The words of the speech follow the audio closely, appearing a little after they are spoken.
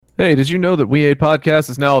Hey, did you know that We Hate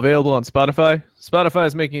Podcast is now available on Spotify? Spotify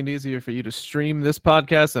is making it easier for you to stream this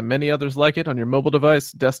podcast and many others like it on your mobile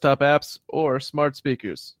device, desktop apps, or smart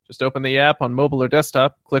speakers. Just open the app on mobile or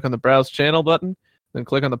desktop, click on the Browse Channel button, then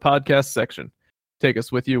click on the podcast section. Take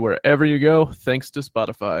us with you wherever you go, thanks to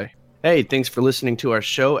Spotify. Hey, thanks for listening to our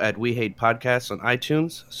show at We Hate Podcasts on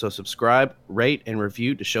iTunes. So subscribe, rate, and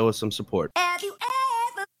review to show us some support. Have you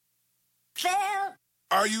ever felt?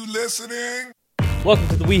 Are you listening? Welcome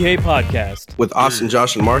to the We Hate Podcast. With Austin,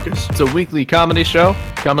 Josh, and Marcus. It's a weekly comedy show.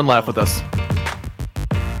 Come and laugh with us.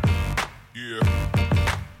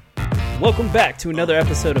 Yeah. Welcome back to another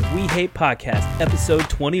episode of We Hate Podcast, episode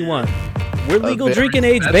 21. We're legal drinking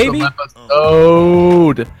age, baby.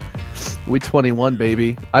 Episode. We 21,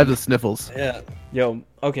 baby. I have the sniffles. Yeah. Yo,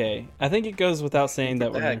 okay. I think it goes without saying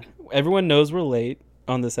that everyone knows we're late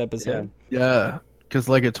on this episode. Yeah, because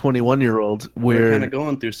like a 21-year-old, We're kind of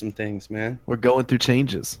going through some things, man. we're going through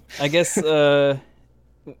changes. I guess,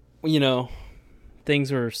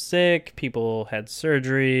 things were sick, people had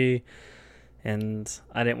surgery, and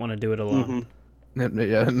I didn't want to do it alone.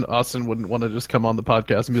 And Austin wouldn't want to just come on the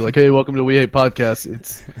podcast and be like, "Hey, welcome to We Hate Podcast."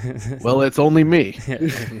 It's only me.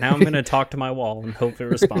 Now I'm going to talk to my wall and hope it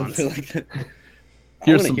responds. Here's I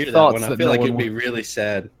some want to hear thoughts that one. I that feel no like one it'd be really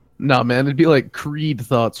sad. No, man, it'd be like Creed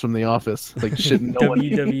thoughts from The Office, like shit. No one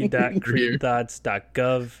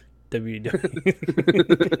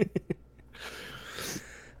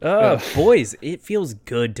www.creed.thoughts.gov. Boys, it feels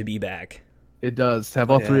good to be back. It does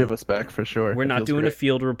have all three of us back for sure. We're not doing a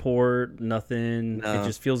field report, nothing. No. It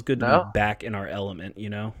just feels good to be back in our element,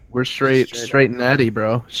 you know? We're straight natty,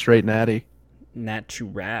 bro. Straight natty.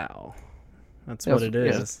 Natural. That's what it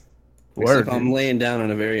is. Except I'm laying down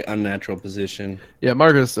in a very unnatural position. Yeah,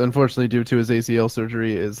 Marcus, unfortunately, due to his ACL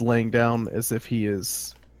surgery, is laying down as if he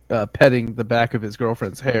is petting the back of his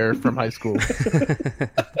girlfriend's hair from high school.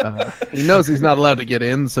 He knows he's not allowed to get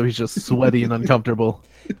in, so he's just sweaty and uncomfortable.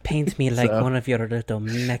 Paint me like one of your little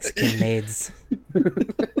Mexican maids.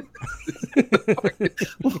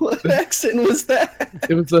 What accent was that?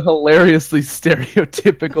 It was a hilariously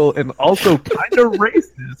stereotypical and also kind of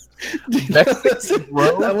racist.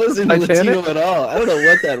 That wasn't Latino at all. I don't know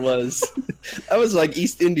what that was. I was like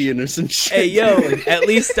East Indian or some shit. Hey, yo, at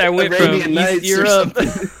least I went Arabian from Nights East or Europe.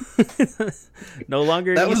 No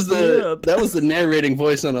longer That was East Europe. that was the narrating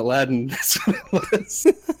voice on Aladdin. That's what it was.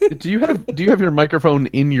 Do you have your microphone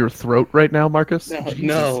in your throat right now, Marcus?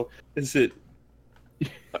 No. Is it?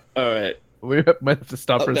 All right. We might have to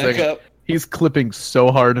stop for a Back second. up. He's clipping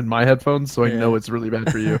so hard in my headphones, so I know it's really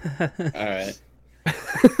bad for you. All right.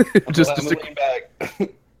 just I'm leaning back.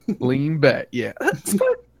 lean back. Yeah.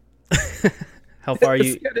 How far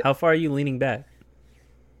are you leaning back?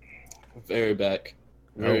 Very back.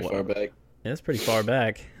 Very far back. Yeah, that's pretty far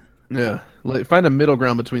back. Yeah. Find a middle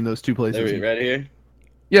ground between those two places. Right here.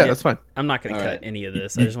 Yeah, that's fine. I'm not going to cut right. any of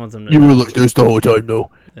this. I just want them to. You were like this the whole time, though.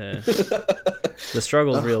 Yeah. The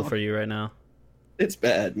struggle's real for you right now. It's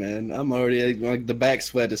bad, man. I'm already like the back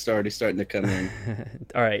sweat is already starting to come in.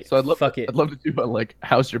 All right. So I'd love Fuck it. I'd love to do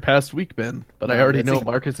how's your past week been? But I already know,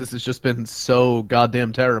 Marcus, this has just been so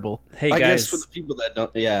goddamn terrible. Hey I guys, guess for the people that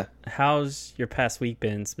don't, yeah. how's your past week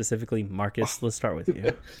been? Specifically, Marcus. Let's start with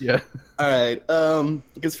you. Yeah. All right. I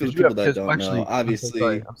guess for the people that don't know,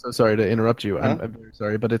 obviously, I'm so sorry to interrupt you. Huh? I'm very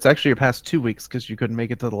sorry, but it's actually your past 2 weeks because you couldn't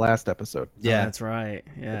make it to the last episode. yeah. That's right.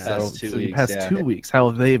 Yeah. Past 2 your weeks, past yeah. 2 weeks, how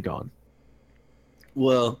have they gone?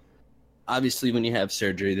 Well, obviously, when you have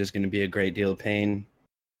surgery, there's going to be a great deal of pain,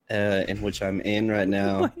 in which I'm in right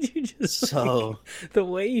now. Why'd you just So the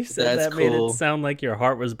way you said that's that made cool. it sound like your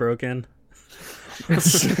heart was broken.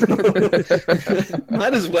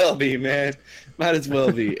 Might as well be, man. Might as well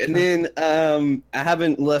be. And then I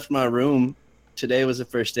haven't left my room. Today was the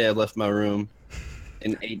first day I left my room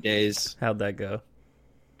in 8 days. How'd that go?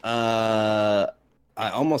 I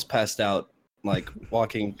almost passed out, like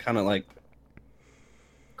walking, kind of like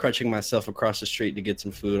crutching myself across the street to get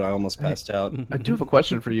some food. I almost passed out. I do have a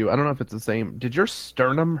question for you. I don't know if it's the same. Did your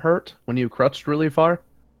sternum hurt when you crutched really far?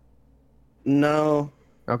 No,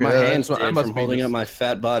 Okay, my hands I did must from be holding just- up my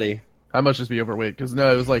fat body. I must just be overweight because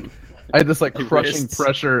no, it was like I had this like My crushing wrists.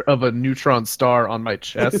 pressure of a neutron star on my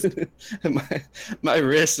chest. my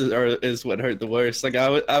wrist is what hurt the worst. Like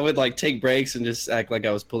I would like take breaks and just act like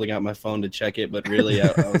I was pulling out my phone to check it, but really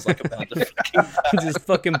I was like about to fucking Just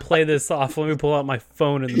fucking play this off. Let me pull out my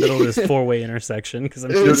phone in the middle of this four-way intersection because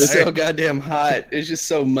I'm It was tired. so goddamn hot. It's just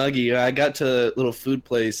so muggy. I got to a little food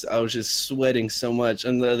place. I was just sweating so much,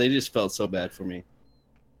 and they just felt so bad for me.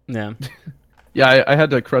 Yeah. Yeah, I had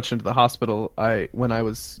to crutch into the hospital. When I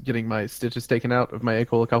was getting my stitches taken out of my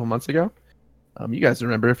ankle a couple months ago. You guys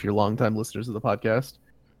remember if you're longtime listeners of the podcast.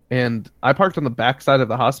 and I parked on the back side of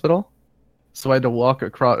the hospital, so I had to walk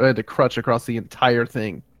across. I had to crutch across the entire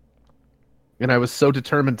thing, and I was so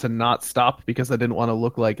determined to not stop because I didn't want to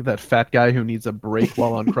look like that fat guy who needs a break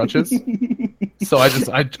while on crutches. So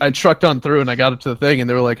I trucked on through, and I got up to the thing, and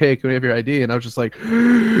they were like, "Hey, can we have your ID?" And I was just like,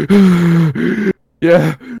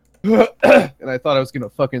 "Yeah." And I thought I was gonna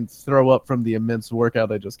fucking throw up from the immense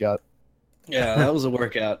workout I just got. Yeah, that was a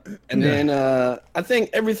workout. And then I think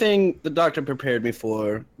everything the doctor prepared me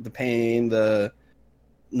for, the pain, the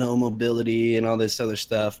no mobility, and all this other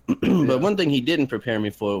stuff. But one thing he didn't prepare me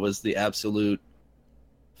for was the absolute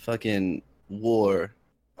fucking war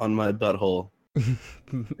on my butthole.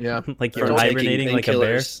 Yeah, Like you're From taking hibernating like a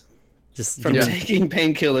bear. painkillers. Just From Yeah. taking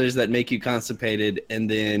painkillers that make you constipated, and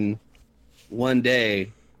then one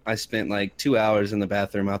day I spent like 2 hours in the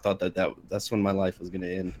bathroom. I thought that's when my life was gonna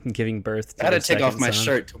end. giving birth to I had to your take off second my son.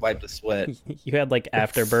 shirt to wipe the sweat. You had like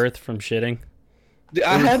afterbirth from shitting. Dude,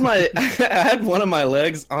 I had one of my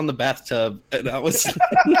legs on the bathtub, and I was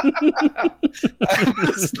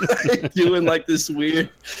like doing like this weird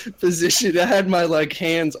position. I had my like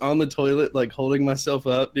hands on the toilet, like holding myself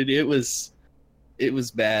up. Dude, it was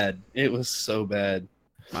bad. It was so bad.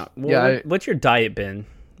 Well, Yeah, what's your diet been?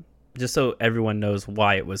 Just so everyone knows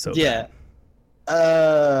why it was so Yeah.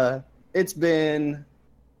 bad. It's been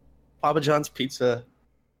Papa John's pizza,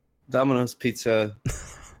 Domino's pizza.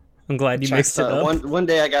 I'm glad you mixed it up. One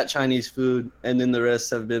day I got Chinese food, and then the rest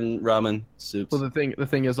have been ramen soups. Well, the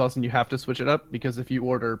thing is, Austin, you have to switch it up because if you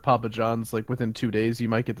order Papa John's like within 2 days, you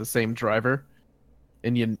might get the same driver,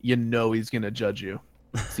 and you know he's gonna judge you.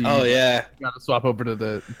 So Oh yeah, gotta swap over to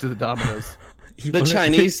the Domino's. You the wanna-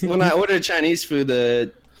 Chinese. When I ordered Chinese food,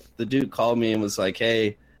 the dude called me and was like,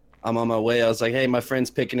 "Hey, I'm on my way." I was like, "Hey, my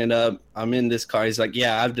friend's picking it up. I'm in this car." He's like,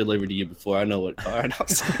 "Yeah, I've delivered to you before. I know what car." And I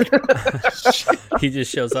was like, he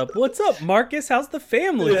just shows up. What's up, Marcus? How's the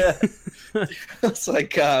family? "Yeah." I was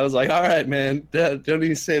like, "All right, man. Don't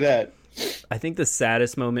even say that." I think the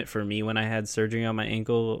saddest moment for me when I had surgery on my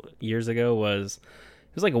ankle years ago was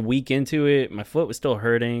it was like a week into it. My foot was still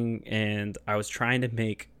hurting, and I was trying to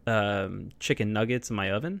make chicken nuggets in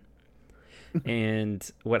my oven. And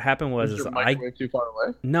what happened was Is your I microwave too far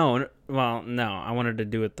away? no, I wanted to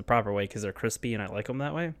do it the proper way because they're crispy and I like them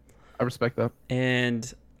that way. I respect that.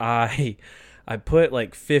 And I put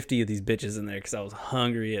like 50 of these bitches in there because I was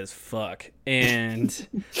hungry as fuck. And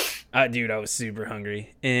I was super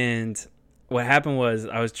hungry. And what happened was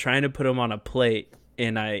I was trying to put them on a plate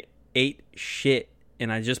and I ate shit.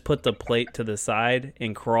 And I just put the plate to the side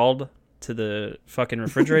and crawled to the fucking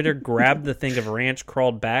refrigerator, grabbed the thing of ranch,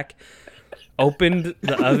 crawled back, opened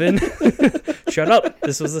the oven. Shut up.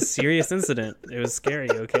 This was a serious incident. It was scary,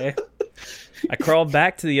 okay? I crawled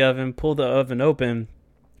back to the oven, pull the oven open,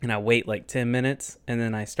 and I wait like 10 minutes, and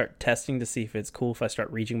then I start testing to see if it's cool if I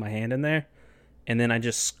start reaching my hand in there. And then I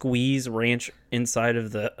just squeeze ranch inside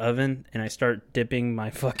of the oven, and I start dipping my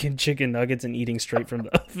fucking chicken nuggets and eating straight from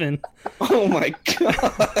the oven. Oh my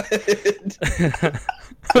god.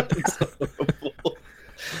 That's horrible.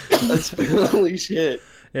 That's holy shit.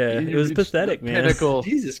 Yeah, You it was reached pathetic, the man. Pinnacle.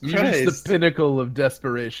 Jesus You reached Christ. the pinnacle of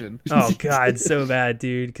desperation. Oh god, so bad,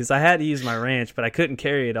 dude. Because I had to use my ranch, but I couldn't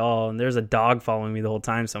carry it all, and there's a dog following me the whole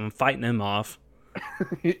time, so I'm fighting him off.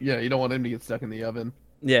 Yeah, you don't want him to get stuck in the oven.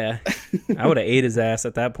 Yeah, I would have ate his ass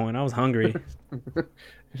at that point. I was hungry.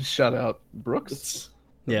 Shout out Brooks.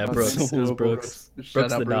 Yeah, That's Brooks. so It was horrible, Brooks. Shout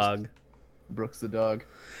Brooks out the dog. Brooks the dog.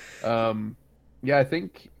 Yeah, I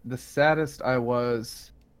think the saddest I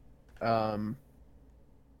was. I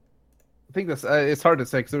think this. It's hard to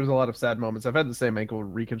say because there was a lot of sad moments. I've had the same ankle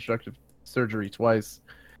reconstructive surgery twice.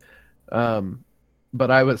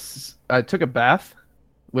 But I took a bath,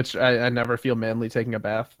 which I never feel manly taking a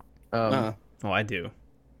bath. Uh, Oh, I do.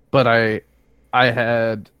 But I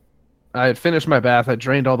had finished my bath. I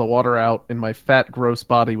drained all the water out, and my fat, gross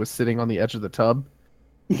body was sitting on the edge of the tub.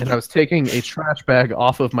 And I was taking a trash bag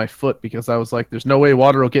off of my foot because I was like, "There's no way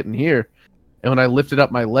water will get in here." And when I lifted up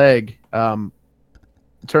my leg,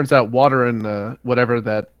 it turns out water in whatever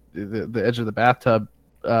that the edge of the bathtub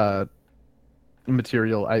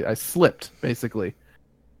material, I slipped basically,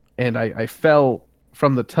 and I fell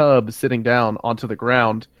from the tub sitting down onto the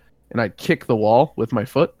ground, and I kicked the wall with my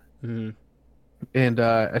foot. Mhm. And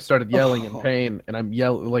I started yelling in pain, and I'm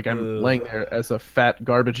Ugh. laying there as a fat,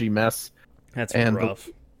 garbagey mess. That's And rough.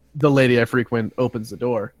 The lady I frequent opens the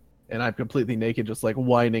door, and I'm completely naked, just like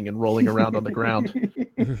whining and rolling around on the ground.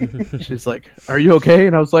 She's like, "Are you okay?"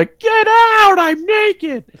 And I was like, "Get out! I'm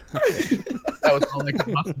naked." That was all I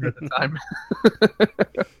could muster at the time.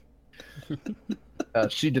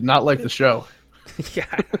 She did not like the show.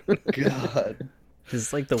 Yeah, God.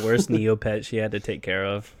 it's like the worst Neopet she had to take care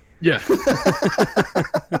of. Yeah.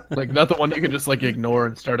 Like not the one you can just like ignore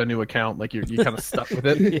and start a new account. Like you kind of stuck with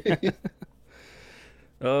it. Yeah.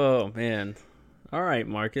 Oh man. All right,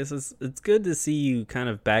 Marcus. It's good to see you kind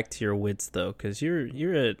of back to your wits though, because you're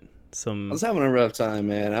at I some. was having a rough time,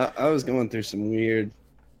 man. I was going through some weird,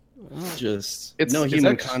 just It's human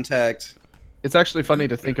actually- contact. It's actually funny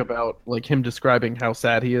to think about like him describing how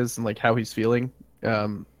sad he is and like how he's feeling.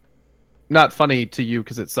 Not funny to you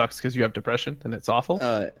because it sucks because you have depression and it's awful.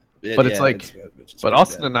 But it's like- it's But pretty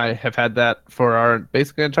Austin bad. and I have had that for our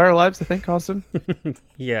basically entire lives, I think, Austin.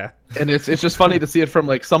 Yeah. And it's just funny to see it from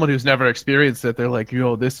like someone who's never experienced it. They're like,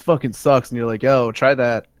 "Yo, this fucking sucks," and you're like, "Yo, try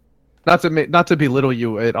that." Not to belittle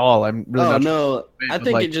you at all. I'm really Oh not. no, I but,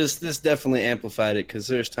 think like- this definitely amplified it because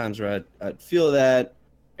there's times where I'd feel that,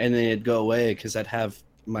 and then it'd go away because I'd have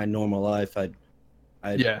my normal life. I'd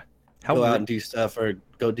Yeah, How go out re- and do stuff or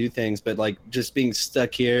go do things, but like just being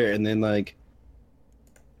stuck here and then like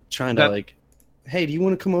trying to That- like, hey, do you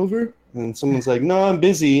want to come over? And someone's like, no, I'm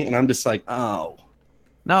busy, and I'm just like, oh.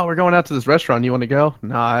 no, we're going out to this restaurant. You want to go?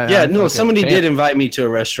 No, Yeah, I no, fucking somebody can't. did invite me to a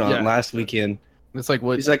restaurant Yeah. last weekend. It's like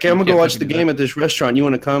what? He's like, hey, you I'm gonna go can't watch the fucking do game that. at this restaurant. You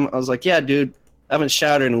want to come? I was like, yeah, dude. I haven't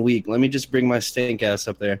showered in a week. Let me just bring my stink ass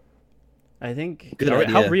up there. I think. Good How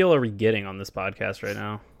idea. real are we getting on this podcast right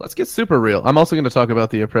now? Let's get super real. I'm also going to talk about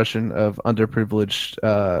the oppression of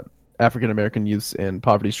underprivileged African American youths in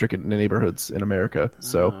poverty-stricken neighborhoods in America.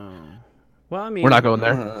 So Oh. Well, I mean, we're not going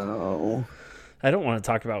there. Oh. I don't want to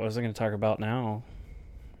talk about what I was going to talk about now.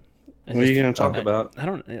 I What are you just- gonna talk about? I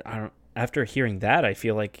don't. After hearing that, I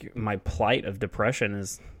feel like my plight of depression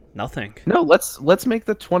is nothing. No, let's make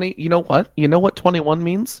the 20. You know what? You know what 21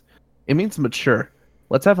 means? It means mature.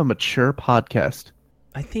 Let's have a mature podcast.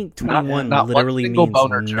 I think Not- 21 not one literally single means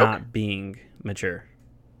boner joke. not being mature.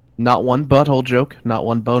 Not one butthole joke. Not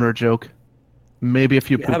one boner joke. Maybe a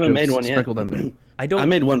few You poop haven't jokes made one yet. sprinkled in there. I don't. I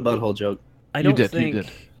made one butthole joke. I don't did, you think. did.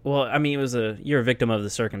 Well, I mean, you're a victim of the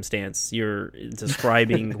circumstance. You're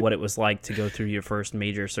describing what it was like to go through your first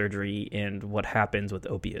major surgery and what happens with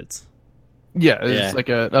opiates. Yeah, it's Yeah. like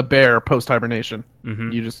a bear post hibernation.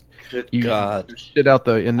 Mm-hmm. You just Good you God. shit out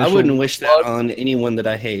the initial. I wouldn't wish that plug. on anyone that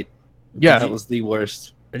I hate. Yeah, That was the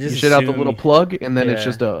worst. you shit out the little plug, and then it's Yeah.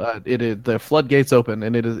 just the floodgates open,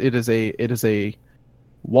 and it is a It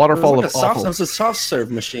waterfall was, of like awful. it was a soft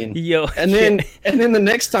serve machine. Yo, And then the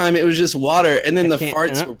next time it was just water, and then I the can't-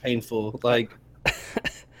 farts were painful. Like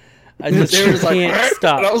I just they were just like, can't and I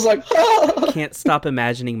stop. was like, Can't stop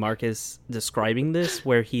imagining Marcus describing this,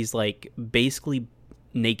 where he's like basically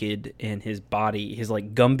naked, and his body, his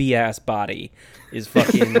like Gumby ass body, is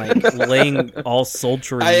fucking like laying all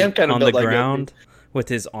sultry I am kinda on the built like ground with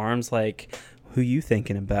his arms like, "Who you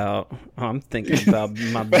thinking about? Oh, I'm thinking about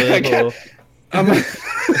my I got- butthole."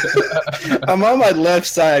 I'm on my left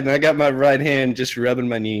side, and I got my right hand just rubbing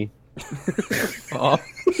my knee. Oh,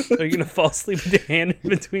 Are you gonna fall asleep with your hand in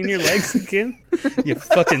between your legs again? You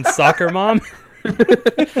fucking soccer mom.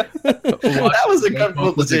 That was a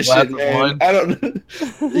comfortable With a glass position, of man. wine. I don't.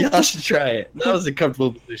 Y'all should try it. That was a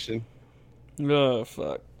comfortable position. Oh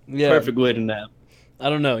fuck. Yeah. Perfect way to nap. I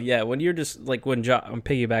don't know. Yeah, when you're just like when I'm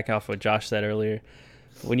piggyback off what Josh said earlier,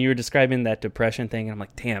 when you were describing that depression thing, I'm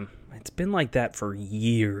like, damn, it's been like that for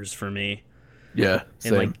years for me. yeah, And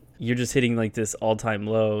same. like you're just hitting like this all time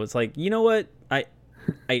low. It's like, you know what?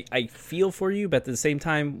 I feel for you, but at the same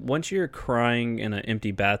time, once you're crying in an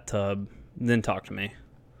empty bathtub, then talk to me.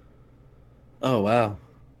 Oh wow.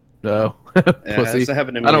 No, Yeah, pussy. that's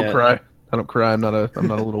happened to me I don't yet. cry. I don't cry. I'm not a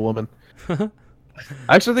little woman. I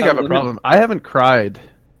actually think I have a Let me- problem. I haven't cried.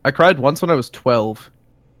 I cried once when I was 12,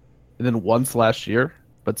 and then once last year.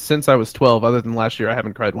 But since I was 12, other than last year, I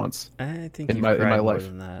haven't cried once. I think In you've my- cried in my more life.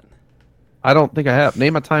 than that. I don't think I have.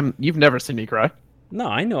 Name a time you've never seen me cry. No,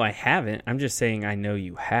 I know I haven't. I'm just saying I know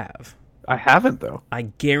you have. I haven't though. I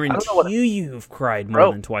know guarantee what- you've cried more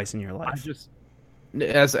Bro, than twice in your I life. just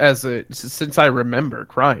since I remember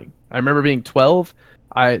crying. I remember being 12.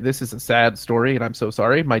 This is a sad story, and I'm so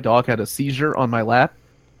sorry. My dog had a seizure on my lap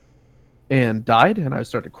and died, and I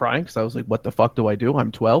started crying because I was like, "What the fuck do I do?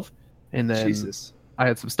 I'm 12." And then Jesus. I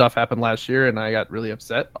had some stuff happen last year, and I got really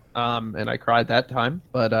upset. And I cried that time.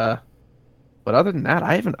 But other than that,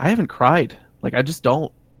 I haven't cried. Like I just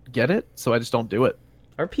don't get it, so I just don't do it.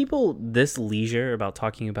 Are people this leisure about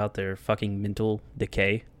talking about their fucking mental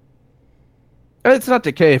decay? It's not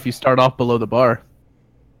decay if you start off below the bar.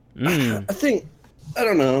 Mm. I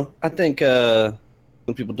don't know. I think some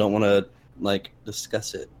people don't want to like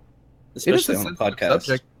discuss it, It is especially a on a sensitive podcast.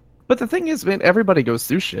 subject. But the thing is, man, everybody goes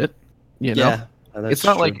through shit. You know, Yeah, that's it's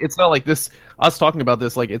not true. like this. Us talking about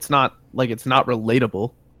this, like it's not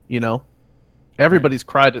relatable. You know, everybody's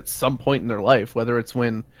cried at some point in their life, whether it's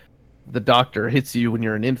when the doctor hits you when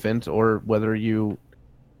you're an infant, or whether you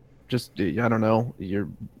just, I don't know, your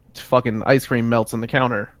fucking ice cream melts on the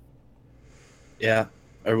counter. Yeah.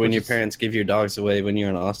 Or when Which your is- parents give your dogs away when you're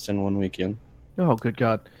in Austin one weekend. Oh, good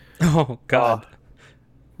God. Oh God.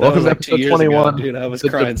 That Welcome was to like 2 episode years 21. ago, dude. I was the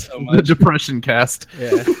crying so The much. depression cast.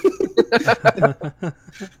 Yeah.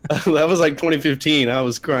 That was like 2015. I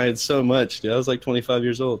was crying so much, dude. I was like 25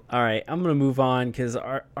 years old. All right, I'm gonna move on because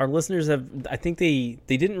our listeners have. I think they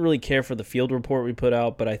didn't really care for the field report we put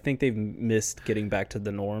out, but I think they've missed getting back to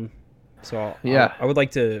the norm. So I would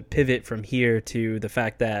like to pivot from here to the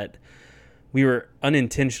fact that we were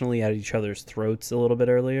unintentionally at each other's throats a little bit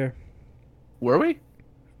earlier. Were we?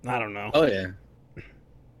 I don't know. Oh, yeah.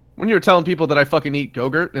 When you were telling people that I fucking eat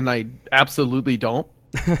Go-Gurt, and I absolutely don't.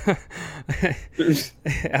 Out of What's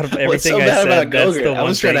everything so I bad said, about that's Go-Gurt? the I one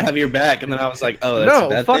was trying to thing. have your back, and then I was like, oh, that's a No,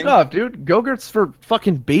 bad fuck thing? off, dude. Go-Gurt's for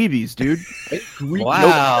fucking babies, dude. I ate Greek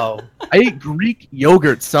Wow. yogurt. I ate Greek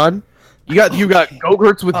yogurt, son. You got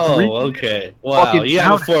Go-Gurts with Greek. Oh, okay. Wow. Fucking You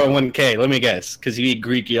have a down 401k. Let me guess, because you eat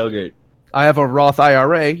Greek yogurt. I have a Roth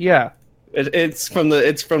IRA. Yeah. It's from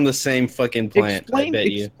the same fucking plant. I bet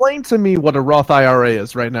you. Explain to me what a Roth IRA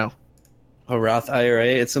is right now. A Roth IRA.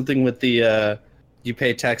 It's something with the you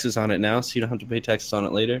pay taxes on it now, so you don't have to pay taxes on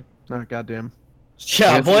it later. Oh, goddamn.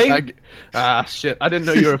 Yeah, boy. Shit. I didn't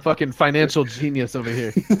know you were a fucking financial genius over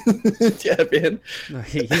here. Yeah, man.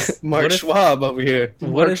 Mark What if- Schwab over here.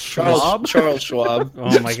 What if Schwab? Charles Schwab.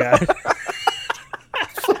 Oh my God.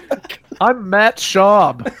 I'm Matt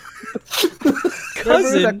Schaub. Remember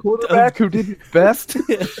Cousin that quarterback who did his best? Son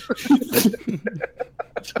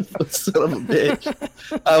of a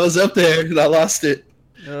bitch. I was up there and I lost it.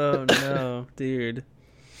 Oh no, dude.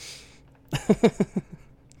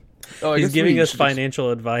 Oh, I He's guess giving we us should financial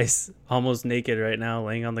advice, almost naked right now,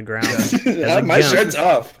 laying on the ground. My gimp. shirt's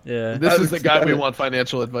off. Yeah. This is the guy we want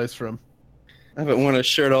financial advice from. I haven't worn a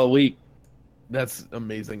shirt all week. That's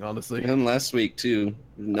amazing, honestly. And last week too.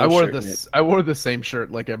 No I wore shirt in this. it. I wore the same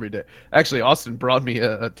shirt like every day. Actually, Austin brought me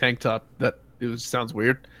a tank top that sounds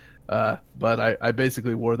weird, but I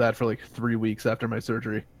basically wore that for like 3 weeks after my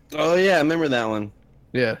surgery. Oh yeah, I remember that one.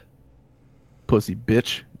 Yeah. Pussy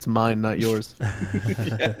bitch. It's mine, not yours.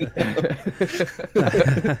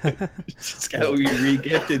 It's got to be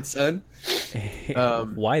re-gifted, son.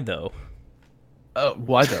 Why though?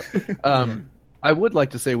 Why though? I would like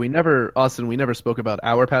to say we never spoke about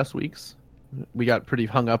our past weeks. We got pretty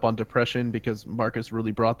hung up on depression because Marcus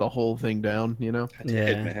really brought the whole thing down, you know? I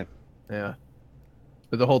did, man. Yeah.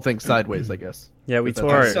 But the whole thing sideways, I guess. Yeah, we But tore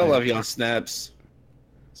I that's- it. still love y'all snaps.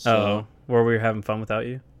 So, Oh, where we were having fun without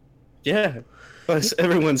you, yeah. Plus,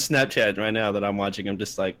 everyone's Snapchat right now that I'm watching. I'm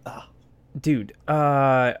just like, oh. dude.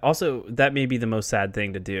 Also, that may be the most sad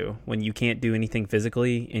thing to do when you can't do anything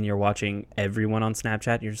physically and you're watching everyone on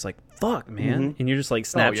Snapchat. You're just like, fuck, man, and you're just like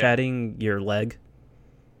Oh, yeah. Snapchatting your leg.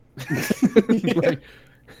 Like,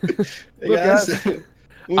 Hey, Look, guys, I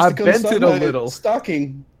wants to come bent stop it a my little.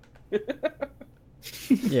 Stocking.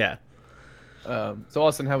 Yeah. so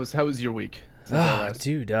Austin, how was your week? since our last-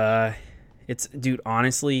 Dude,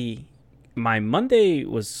 honestly, my Monday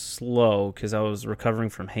was slow because I was recovering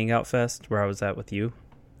from Hangout Fest where I was at with you,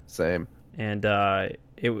 Same. and damn,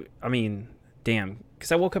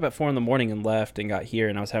 because I woke up at 4 a.m. and left and got here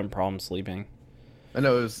and I was having problems sleeping, I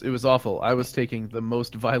know it was awful. I was taking the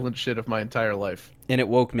most violent shit of my entire life and it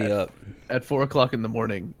woke me up. at 4:00 in the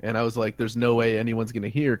morning, and I was like, "There's no way anyone's gonna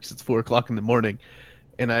hear because it's 4:00 in the morning."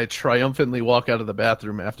 And I triumphantly walk out of the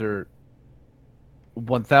bathroom after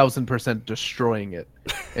 1000% destroying it,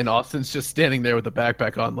 and Austin's just standing there with the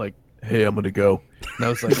backpack on, like, "Hey, I'm gonna go." And I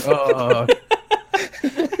was like, "Oh,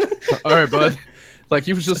 all right, bud." Like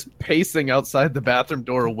he was just pacing outside the bathroom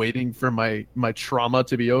door, waiting for my trauma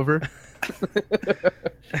to be over.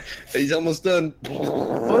 He's almost done.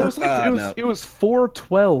 Well, it was like, No. it was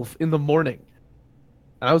 4:12 in the morning.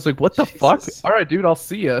 And I was like, "What the fuck? Jesus. All right, dude, I'll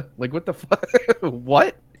see ya." Like, what the fuck?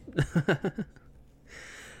 What?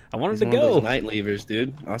 I wanted He's to one of those go. night leavers,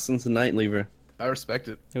 dude. Austin's a night lever. I respect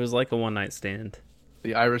it. It was like a one night stand.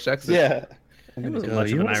 The Irish exit. Yeah. It wasn't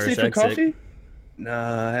much of an wanna Irish stay for exit. coffee?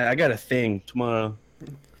 Nah, I got a thing tomorrow.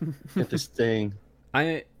 Got this thing.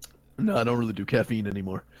 No, I don't really do caffeine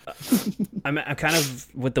anymore. I'm kind of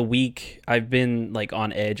with the week. I've been like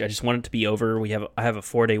on edge. I just want it to be over. I have a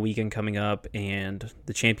 4-day weekend coming up, and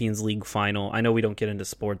the Champions League final. I know we don't get into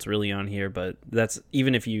sports really on here, but that's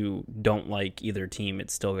even if you don't like either team,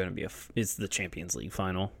 it's still going to be it's the Champions League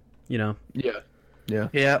final. You know. Yeah. Yeah.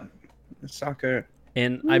 Yeah. Soccer.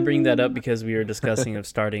 And I bring that up because we were discussing of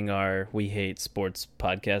starting our We Hate Sports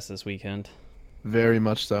podcast this weekend. Very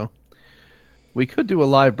much so. We could do a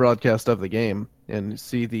live broadcast of the game and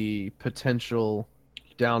see the potential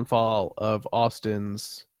downfall of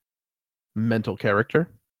Austin's mental character.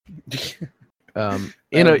 In That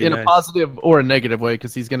would be a nice. positive or a negative way,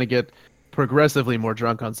 because he's gonna get progressively more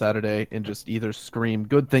drunk on Saturday and just either scream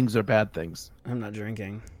good things or bad things. I'm not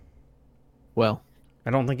drinking. Well,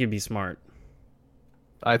 I don't think it'd be smart.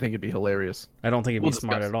 I think it'd be hilarious. I don't think it'd We'll be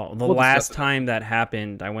smart discuss at all. The We'll discuss last it. time that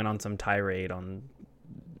happened, I went on some tirade on.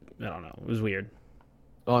 I don't know. It was weird.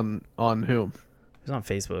 On whom? It was on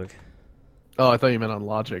Facebook. Oh, I thought you meant on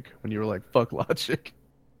Logic when you were like, "Fuck Logic."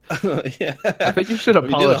 Yeah. I think you should We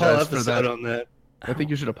did a whole apologize for episode that. on that. I think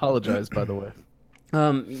you should apologize, by the way.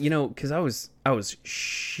 Because I was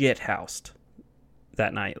shit housed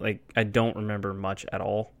that night. Like, I don't remember much at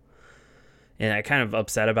all, and I kind of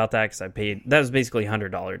upset about that because I paid. That was basically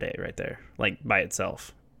 $100 day right there, like by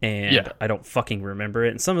itself, and Yeah. I don't fucking remember it.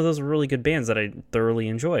 And some of those were really good bands that I thoroughly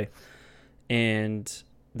enjoy, and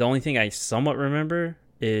the only thing I somewhat remember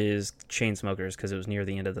is Chainsmokers because it was near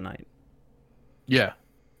the end of the night. Yeah.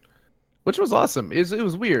 Which was awesome. It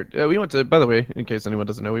was weird. We went to, by the way, in case anyone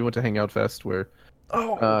doesn't know, we went to Hangout Fest where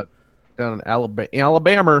down in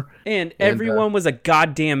Alabama. And everyone was a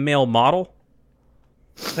goddamn male model.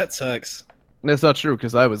 That sucks. That's not true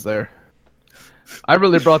because I was there. I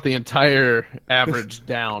really brought the entire average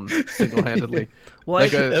down single-handedly. Well,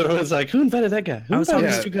 Like a- Everyone's like, who invited that guy? Who I was invited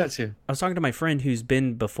talking- these two guys here? I was talking to my friend who's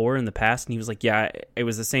been before in the past, and he was like, "Yeah, it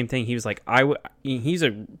was the same thing." He was like, he's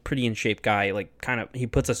a pretty in shape guy, like kind of he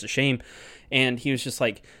puts us to shame." And he was just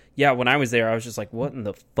like, "Yeah, when I was there, I was just like, what in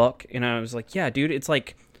the fuck?" And I was like, "Yeah, dude, it's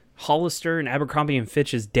like Hollister and Abercrombie and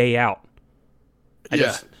Fitch's day out."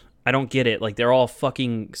 I don't get it. Like they're all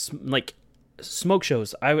fucking like smoke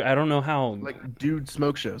shows. I don't know how. like dude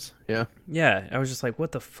smoke shows. Yeah. Yeah, I was just like,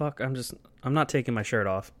 what the fuck? I'm not taking my shirt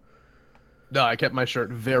off. No, I kept my shirt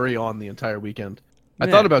very on the entire weekend. I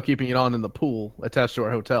Yeah. thought about keeping it on in the pool attached to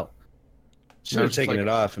our hotel. Should have just taken like- it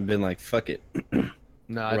off and been like, fuck it.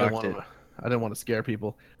 No, I didn't Rocked want to. I didn't want to scare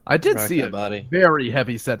people. I did Rock see that a body. very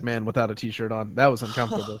heavy set man without a t-shirt on. That was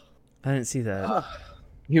uncomfortable. I didn't see that.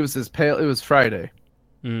 He was as pale. It was Friday,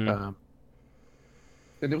 Mm,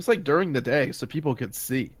 and it was like during the day, so people could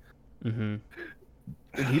see. mm-hmm.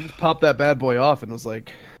 And he just popped that bad boy off and was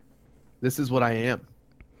like, "This is what I am,"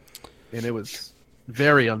 and it was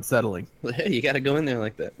very unsettling. Well, hey, you got to go in there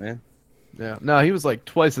like that, man. Yeah. No, he was like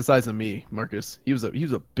twice the size of me, Marcus. He was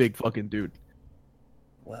a big fucking dude.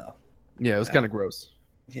 Wow. Yeah, it was kind of gross.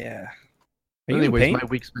 Yeah. Are you Anyways, in pain?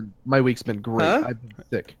 my week's been great. Huh? I've been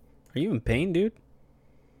sick. Are you in pain, dude?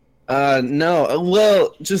 No.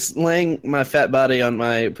 Well, just laying my fat body on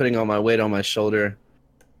putting all my weight on my shoulder.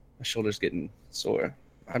 My shoulder's getting sore.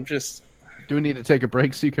 I'm just. Do we need to take a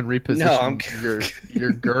break so you can reposition No, I'm-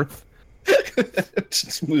 your girth?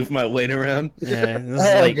 just move my weight around. Yeah, this is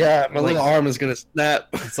Oh like, god, my like- little arm is gonna snap.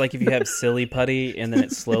 It's like if you have silly putty and then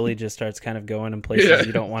it slowly just starts kind of going in places Yeah.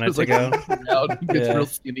 you don't want it It's to like go. out, it gets Yeah. real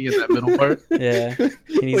skinny in that middle part. Yeah,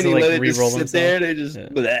 he needs When to you like let it just re-roll sit himself. there, they just. Yeah.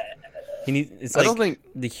 Bleh. He needs. It's I like don't think.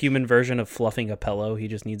 the human version of fluffing a pillow. He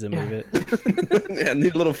just needs to move it. Yeah, I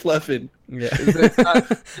need a little fluffing. Yeah, It's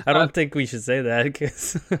not- I don't think we should say that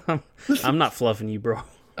because I'm not fluffing you, bro.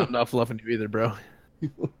 I'm not fluffing you either, bro.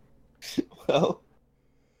 Well,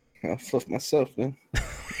 I'll fluff myself then. I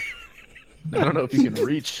don't know if you can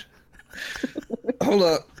reach. Hold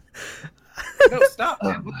up. No, stop,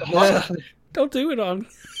 man. What the fuck? Don't do it on.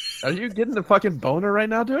 Are you getting the fucking boner right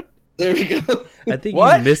now, dude? There we go. I think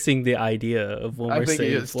What? he's missing the idea of when I we're think he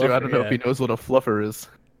saying is too. I don't know if he knows what a fluffer is.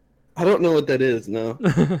 I don't know what that is. No.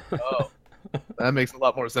 Oh, that makes a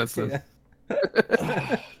lot more sense then.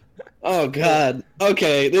 Oh God.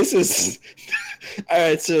 Okay, this is. All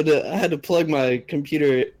right, so I had to plug my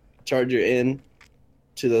computer charger in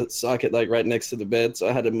to the socket, like right next to the bed. So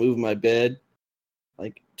I had to move my bed,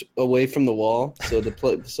 like away from the wall, so the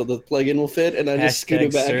plug-in will fit. And I just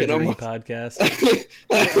scooted back and surgery almost. podcast.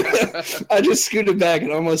 I just scooted back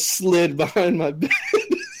and almost slid behind my bed.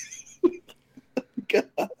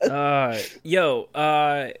 God.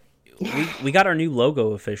 We got our new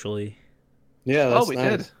logo officially. Yeah, that's Oh, we nice.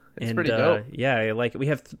 did. It's And pretty dope. yeah, like we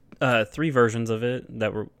have 3 versions of it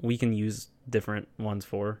that we can use different ones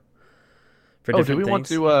for Oh, do different we want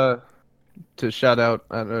things. to shout out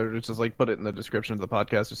or just like put it in the description of the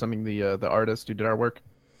podcast or something? The artist who did our work.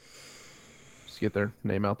 Just get their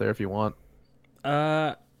name out there if you want.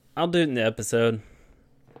 I'll do it in the episode.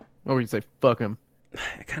 Or we can say fuck him.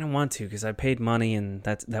 I kind of want to because I paid money and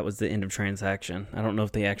that was the end of transaction. I don't know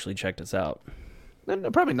if they actually checked us out.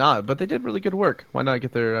 No, probably not, but they did really good work. Why not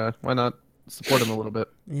get their? Why not support them a little bit?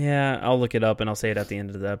 Yeah, I'll look it up and I'll say it at the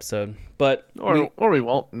end of the episode. But Or we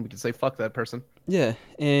won't, and we can say fuck that person. yeah,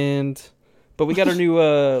 and But we got our new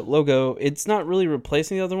logo. It's not really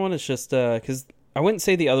replacing the other one. It's just because I wouldn't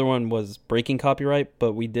say the other one was breaking copyright,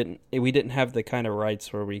 but we didn't have the kind of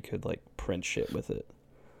rights where we could like print shit with it.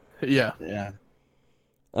 Yeah. Yeah.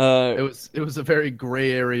 It was a very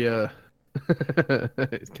gray area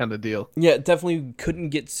kind of deal. Yeah, definitely couldn't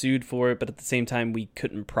get sued for it, but at the same time, we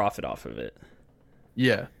couldn't profit off of it.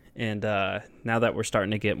 Yeah. And now that we're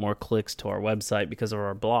starting to get more clicks to our website because of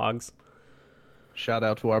our blogs. Shout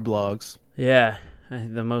out to our blogs. Yeah,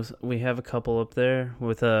 we have a couple up there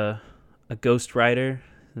with a ghostwriter,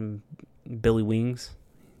 Billy Wings.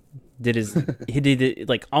 He did it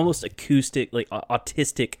like almost acoustic, like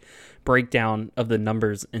autistic breakdown of the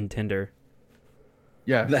numbers in Tinder.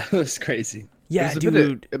 Yeah. That was crazy. Yeah, It was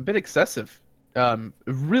dude. a bit excessive.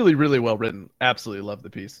 Really, really well written. Absolutely love the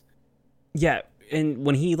piece. Yeah, and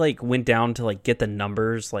when he like went down to like get the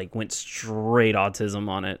numbers, like went straight autism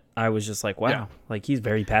on it. I was just like, wow, Yeah. like he's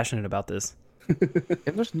very passionate about this.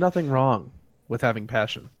 And there's nothing wrong with having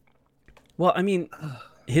passion. Well, I mean,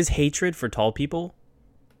 his hatred for tall people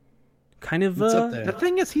kind of It's up there. The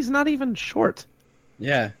thing is, he's not even short.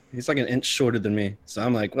 Yeah, he's like an inch shorter than me. So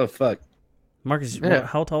I'm like, well, fuck. Marcus, Yeah.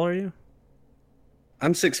 how tall are you?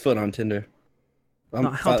 I'm 6 foot on Tinder. I'm No,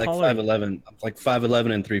 how like tall are you? 5'11". I'm like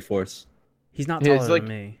 5'11" and 3/4. He's not Yeah, taller he's like- than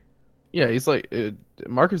me. Yeah, he's like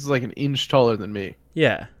Marcus is like an inch taller than me,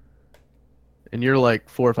 Yeah. and you're like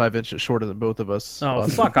 4 or 5 inches shorter than both of us. Oh,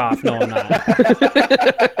 Austin. fuck off. No, I'm not.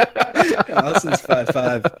 Austin's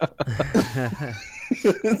 5'5".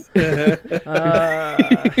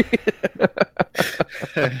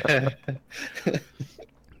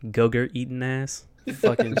 Go-gurt eating ass.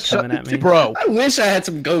 Fucking coming at me. Bro, I wish I had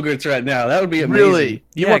some Go-Gurts right now. That would be amazing. really?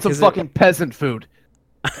 You Yeah, want some 'cause fucking peasant food?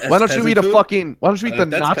 That's Why don't you peasant eat a food? fucking? Why don't you eat the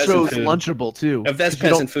That's peasant nachos food. Lunchable too? If that's 'Cause you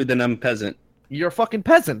don't- peasant food, then I'm peasant. you're a fucking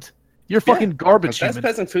peasant. You're Yeah. fucking If garbage that's human.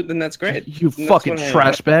 peasant food, then that's great. You Then that's fucking what I am.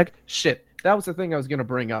 trash bag. Shit. That was the thing I was gonna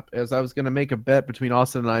bring up. As I was gonna make a bet between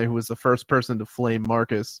Austin and I, who was the first person to flame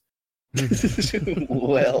Marcus.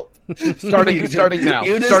 Well, Starting now. You just Starting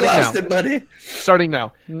lost now. it, buddy. Starting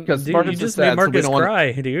now. Because Dude, Marcus you is just sad, made so we Marcus don't wanna-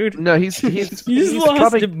 cry, dude. No, he's You just he's lost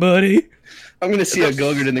probably it, buddy. I'm gonna see a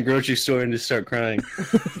Go-Gurt in the grocery store and just start crying.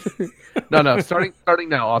 no. Starting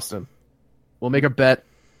now, Austin. We'll make a bet.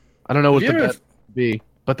 I don't know what Have the you bet ever- would be,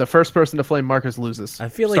 but the first person to flame Marcus loses. I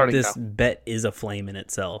feel like Starting this now. bet is a flame in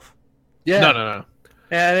itself. Yeah, No.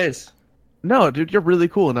 yeah, it is. No, dude, you're really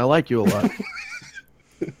cool, and I like you a lot.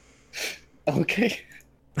 Okay.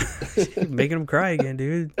 Making him cry again,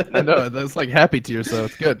 dude. I know that's like happy tears, so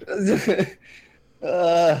it's good.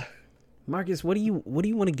 Marcus, what do you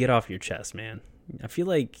want to get off your chest, man? I feel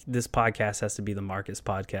like this podcast has to be the Marcus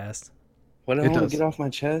podcast. What do I It want does. to get off my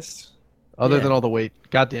chest? Other Yeah. than all the weight,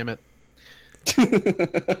 god damn it.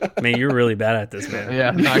 Man, you're really bad at this, man.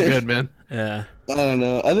 Yeah, not good, man. Yeah. I don't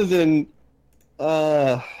know. Other than,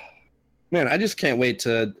 man, I just can't wait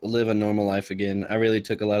to live a normal life again. I really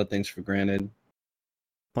took a lot of things for granted.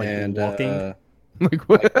 Like and walking. Like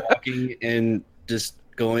what? like walking and just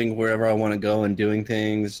going wherever I want to go and doing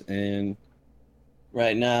things. And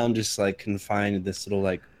right now, I'm just like confined to this little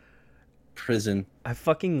like prison. I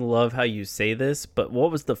fucking love how you say this, but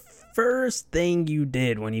what was the first thing you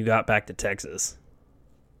did when you got back to Texas?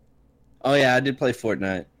 Oh yeah, I did play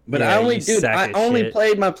Fortnite, but Yeah, I only you dude, sack I of only shit.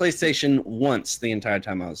 played my PlayStation once the entire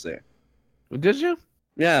time I was there. Did you?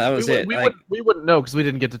 Yeah, that was it. Like, We wouldn't know because we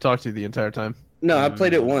didn't get to talk to you the entire time. no, I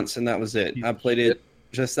played it once and that was it. Piece I of played shit. it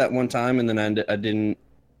just that one time and then I didn't.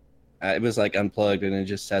 It was like unplugged and it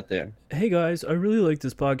just sat there. Hey guys, I really like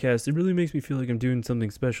this podcast. It really makes me feel like I'm doing something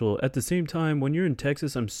special. At the same time, when you're in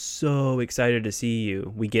Texas, I'm so excited to see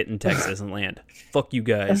you. We get in Texas and land. Fuck you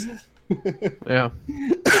guys. Yeah.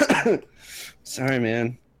 Sorry,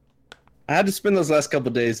 man. I had to spend those last couple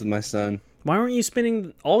days with my son. Why weren't you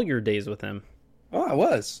spending all your days with him? Oh, I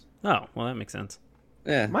was. Oh, well, that makes sense.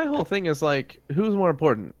 Yeah, My whole thing is like, who's more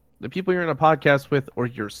important? The people you're in a podcast with or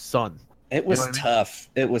your son? it was know what I mean? tough.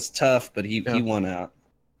 It was tough, but he Yeah. won out.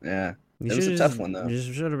 Yeah, You it was a should've tough just- one though. You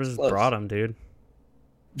should have just Close. brought him, dude.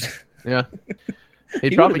 Yeah. He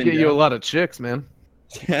He'd probably would've been get you a down. lot of chicks, man.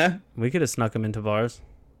 Yeah, We could have snuck him into bars.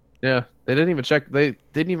 Yeah. They didn't even check. They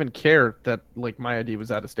didn't even care that like my ID was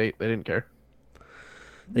out of state. They didn't care.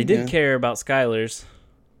 They did Yeah. care about Skylar's.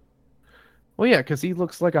 Well, yeah, because he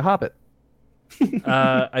looks like a hobbit.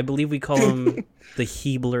 I believe we call him the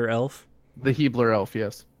Heebler elf. The Heebler elf,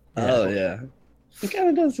 yes. Oh yeah, he kind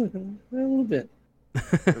of does a little bit.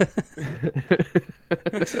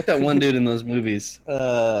 It's like that one dude in those movies.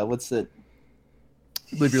 What's it?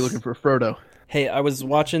 I believe you're looking for Frodo. Hey, I was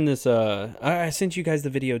watching this. I sent you guys the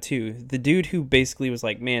video too. The dude who basically was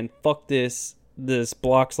like, "Man, fuck this. this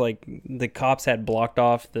blocks, like, the cops had blocked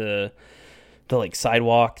off the like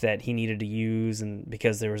sidewalk that he needed to use, and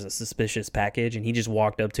because there was a suspicious package, and he just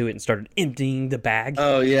walked up to it and started emptying the bag.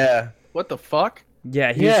 Oh yeah. What the fuck?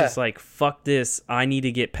 Yeah, he was just like, fuck this, I need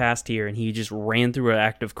to get past here, and he just ran through an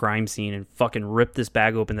active crime scene and fucking ripped this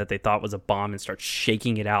bag open that they thought was a bomb and started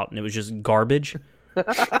shaking it out, and it was just garbage. He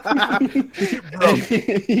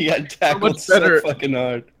got tackled so fucking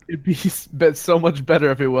hard. It'd be so much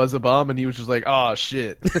better if it was a bomb and he was just like, oh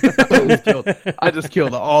shit. I just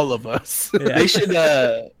killed all of us.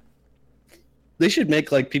 Yeah. They should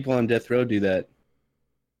make like people on death row do that.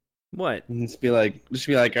 What? And just be like,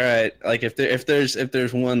 all right, like if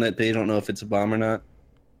there's one that they don't know if it's a bomb or not,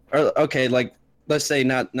 or okay, like let's say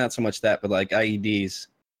not so much that, but like IEDs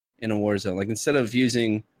in a war zone, like instead of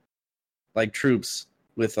using like troops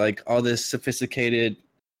with like all this sophisticated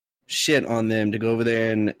shit on them to go over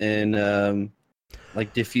there and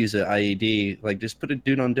like defuse an IED, like just put a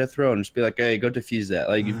dude on death row and just be like, hey, go defuse that.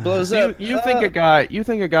 Like it blows up. You think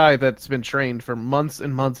a guy that's been trained for months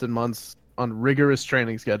and months and months on rigorous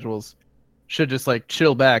training schedules should just like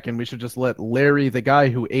chill back, and we should just let Larry, the guy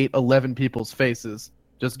who ate 11 people's faces,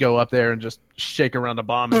 just go up there and just shake around a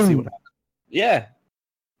bomb and see what happens. Yeah.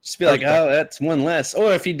 Just be like, oh, that's one less.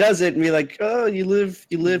 Or if he does it and be like, oh, you live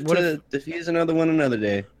to defuse another one another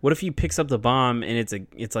day. What if he picks up the bomb and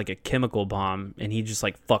it's like a chemical bomb, and he just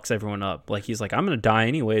like fucks everyone up? Like he's like, I'm gonna die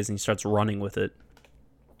anyways, and he starts running with it.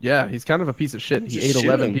 Yeah, he's kind of a piece of shit. He ate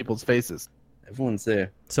 11 people's faces. Everyone's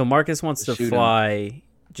there. So Marcus wants to fly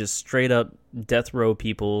just straight up death row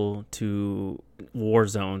people to war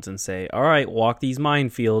zones and say, all right, walk these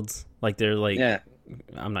minefields. Like they're like, yeah.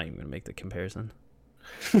 I'm not even gonna make the comparison.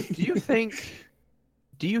 Do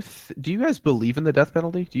you guys believe in the death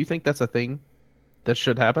penalty? Do you think that's a thing that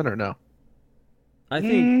should happen or no? I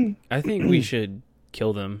think we should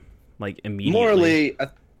kill them like immediately. Morally,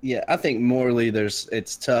 I think morally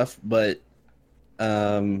it's tough, but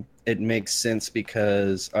it makes sense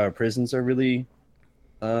because our prisons are really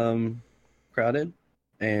crowded,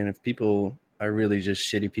 and if people are really just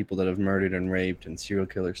shitty people that have murdered and raped and serial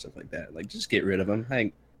killers, stuff like that, like just get rid of them.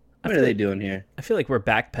 What are they doing here? I feel like we're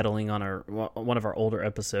backpedaling on one of our older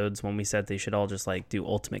episodes when we said they should all just like do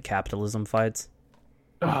ultimate capitalism fights.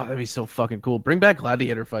 Oh, that'd be so fucking cool. Bring back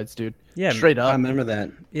gladiator fights, dude. Yeah, straight up. I remember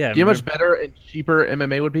that. Yeah, do you know how much better and cheaper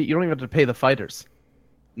MMA would be? You don't even have to pay the fighters.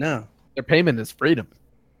 No, their payment is freedom.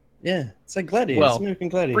 Yeah, it's like gladiator. Well, it's American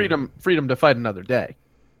gladiator. Freedom to fight another day.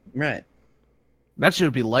 Right. That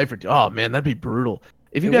should be life or death. Oh man, that'd be brutal.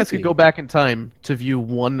 If you guys could go back in time to view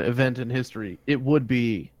one event in history, it would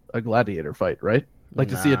be a gladiator fight, right? Like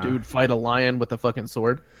to see a dude fight a lion with a fucking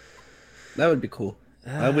sword. That would be cool.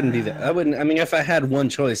 I wouldn't be that. I wouldn't. I mean, if I had one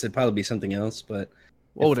choice, it'd probably be something else. But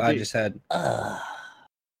what would it be? I just had.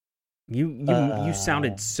 You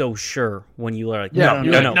sounded so sure when you were like, no,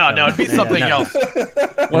 it'd be something else.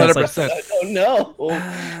 100%. I don't know.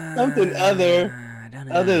 Something other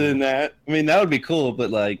than that. I mean, that would be cool. But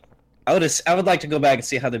like, I would like to go back and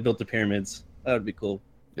see how they built the pyramids. That would be cool.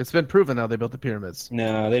 It's been proven how they built the pyramids.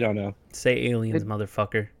 No, they don't know. Say aliens,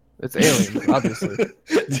 motherfucker. It's aliens, obviously.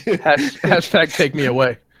 Hashtag take me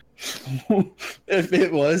away. If it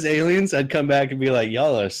was aliens, I'd come back and be like,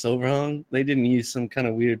 y'all are so wrong. They didn't use some kind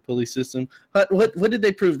of weird pulley system. What did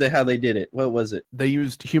they prove how they did it? What was it? They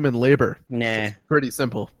used human labor. Nah. It's pretty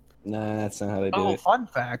simple. Nah, that's not how they did it. Fun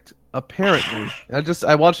fact. Apparently,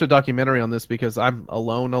 I watched a documentary on this because I'm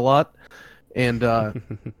alone a lot. And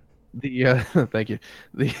thank you.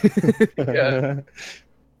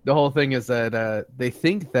 The whole thing is that they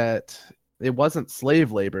think that it wasn't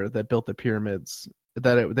slave labor that built the pyramids,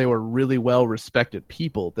 that they were really well respected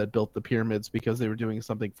people that built the pyramids because they were doing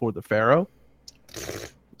something for the pharaoh.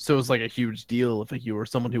 So it was like a huge deal if you were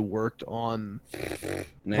someone who worked on.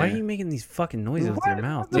 Why are you making these fucking noises with your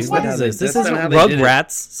mouth, dude? What What is this? This That's isn't not how they did it.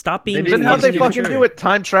 Rugrats. Stop being. Then how'd they fucking do it?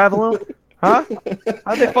 Time travel? Huh?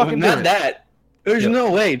 How'd they fucking do Not it? that. There's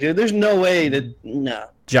no way, dude. There's no way that. No.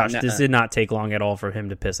 Josh, this did not take long at all for him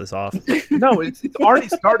to piss us off. No, it's already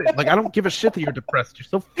started. Like, I don't give a shit that you're depressed. You're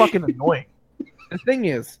so fucking annoying. The thing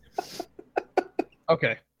is,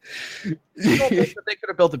 okay, you don't think that they could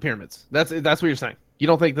have built the pyramids. That's what you're saying. You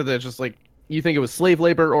don't think that they're just like, you think it was slave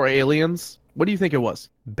labor or aliens? What do you think it was?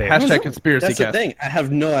 Bears. Hashtag conspiracy That's cast. the thing. I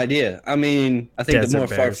have no idea. I mean, I think Desert the more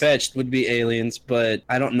bears. far-fetched would be aliens, but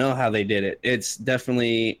I don't know how they did it. It's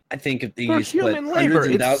definitely, I think if they For used human labor, hundreds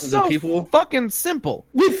and it's thousands so of people fucking simple.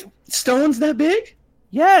 with stones that big.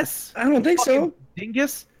 Yes. I don't think so. Fucking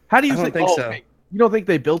dingus. How do you I don't think so. okay. You don't think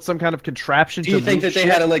they built some kind of contraption? Do you to think move that they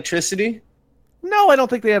shit? had electricity? No, I don't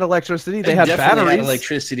think they had electricity. They had definitely batteries. had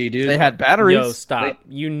electricity, dude. They had batteries. Yo, stop.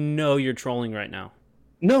 You know you're trolling right now.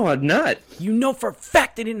 No, I'm not. You know for a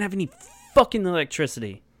fact they didn't have any fucking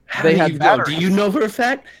electricity. How They do had you know? batteries. Do you know for a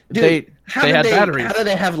fact? Dude, They how had did batteries. How do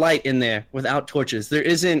they have light in there without torches? There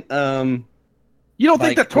isn't You don't think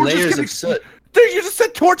like that torches layers can of soot. Dude, you just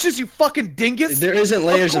said torches, you fucking dingus. There isn't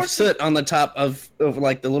layers of course- soot on the top of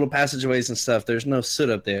like the little passageways and stuff. There's no soot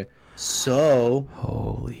up there. So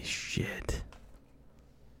Holy shit.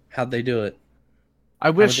 how'd they do it? I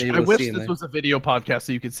wish they able to see in this there? was a video podcast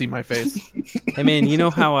so you could see my face. Hey man, you know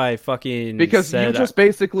how I fucking Because said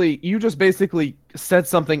you just basically said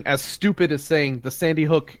something as stupid as saying the Sandy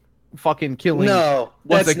Hook fucking killing No,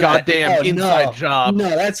 was that's a goddamn not, inside job. No,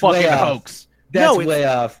 that's fucking way off. hoax. That's No, it's- way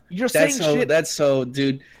off. You're That's saying shit. That's so,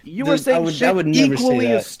 dude. You dude, were saying I shit would never say equally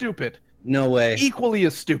that. as stupid. No way. Equally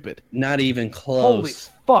as stupid. Not even close. Holy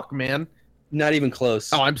fuck, man. Not even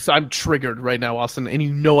close. Oh, I'm triggered right now, Austin. And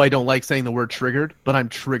you know I don't like saying the word triggered, but I'm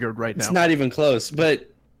triggered right now. It's not even close. But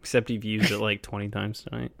except you've used it like 20 times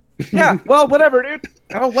tonight. Yeah, well, whatever, dude.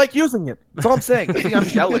 I don't like using it. That's all I'm saying. See, I'm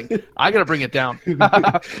yelling. I gotta bring it down.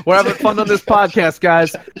 We're having fun on this podcast,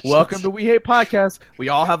 guys. Welcome to We Hate Podcasts. We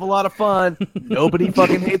all have a lot of fun. Nobody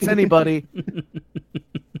fucking hates anybody.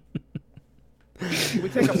 Can we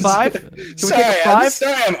take a 5? Can we sorry, take a I'm 5?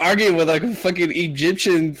 sorry. I'm arguing with like a fucking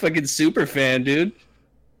Egyptian fucking super fan, dude.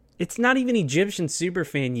 It's not even Egyptian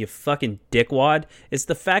superfan, you fucking dickwad. It's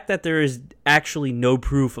the fact that there is actually no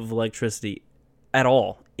proof of electricity at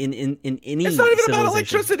all in any It's not even about civilization.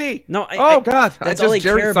 electricity. No, God. that's all I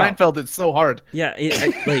Jerry care about. Seinfeld it so hard. Yeah,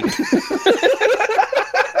 like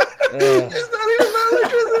It's not even about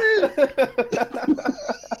electricity.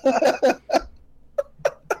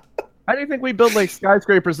 How do you think we build like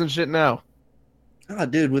skyscrapers and shit now? Oh,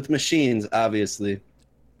 dude, with machines, obviously,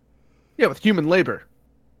 Yeah, with human labor.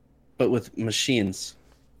 but with machines.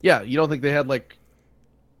 Yeah, you don't think they had like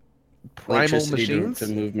primal Electricity machines? to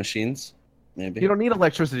move machines, maybe. You don't need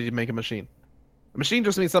electricity to make a machine. A machine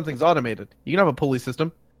just means something's automated. You can have a pulley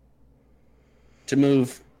system. To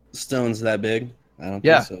move stones that big. I don't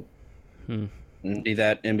Yeah. think so.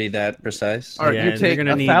 And be that precise. All right, Yeah, you they're take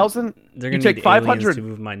gonna need- 1,000. they're You gonna take need 500 aliens to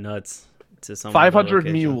move my nuts to some 500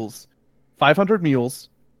 location. mules. 500 mules.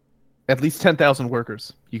 At least 10,000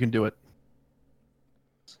 workers. You can do it.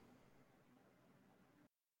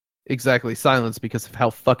 Exactly. Silence because of how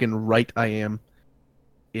fucking right I am.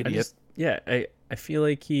 Idiot. I feel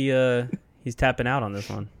like he's tapping out on this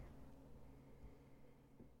one.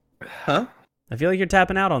 Huh? I feel like you're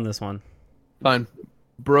tapping out on this one. Fine.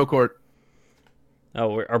 Bro court.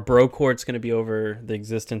 Oh, our bro court's going to be over the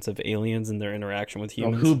existence of aliens and their interaction with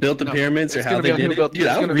humans. Who built the No, pyramids or it's how gonna be they on did who it? built- Dude,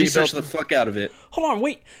 it's I'll gonna be research built- the fuck out of it. Hold on,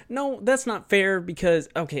 wait. No, that's not fair because,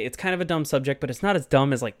 okay, it's kind of a dumb subject, but it's not as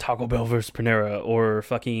dumb as like Taco Bell versus Panera or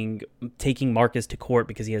fucking taking Marcus to court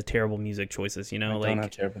because he has terrible music choices, you know? I Like, don't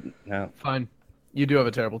have terrible. No, Fine. You do have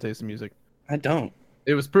a terrible taste in music. I don't.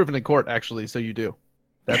 It was proven in court, actually, so you do.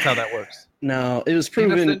 That's how that works. No, it was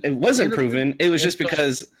proven. Innocent- It wasn't innocent- proven. It was just innocent-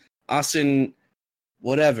 because Austin,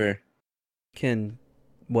 whatever. can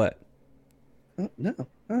what? Oh, no.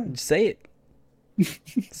 Oh. Say it.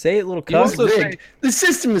 Say it, little You cuss. also It's say- rigged. The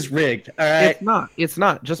system is rigged. All right. It's not. It's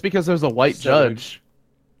not. Just because there's a white So- judge.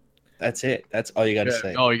 That's it. That's all you got to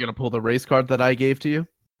say. Oh, you're going to pull the race card that I gave to you?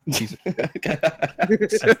 I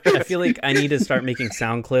feel like I need to start making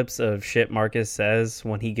sound clips of shit Marcus says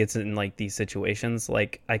when he gets in like these situations.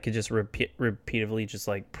 Like I could just repeatedly just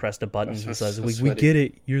like press the buttons and says, so "We sweaty. get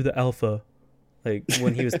it. You're the alpha." Like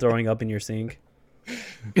when he was throwing up in your sink.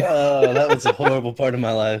 Oh, that was a horrible part of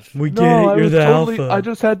my life. We get it. You're the alpha. I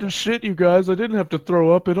just had to shit, you guys. I didn't have to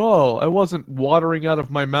throw up at all. I wasn't watering out of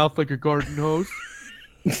my mouth like a garden hose.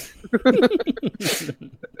 I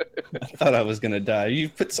thought I was gonna die. You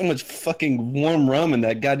put so much fucking warm rum in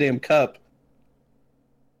that goddamn cup.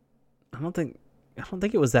 I don't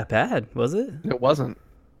think it was that bad, was it? It wasn't.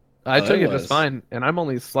 I Oh, took it it just was. fine, and I'm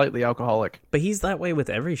only slightly alcoholic. But he's that way with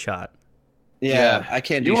every shot. Yeah, Yeah. I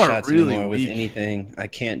can't do You are shots really anymore with weak. anything. I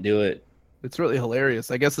can't do it. It's really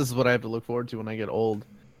hilarious. I guess this is what I have to look forward to when I get old,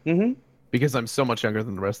 Mm-hmm. because I'm so much younger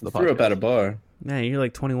than the rest of the Threw podcast. up at a bar. Man, you're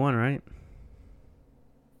like 21, right?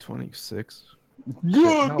 26.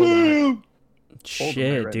 Goddamn!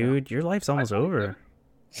 Shit, right dude, your life's almost over.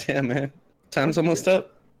 Yeah, man. Time's almost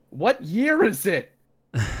up. What year is it?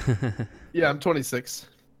 Yeah, I'm 26.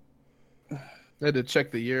 I had to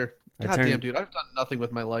check the year. I God turned- damn, dude, I've done nothing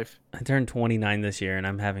with my life. I turned 29 this year, and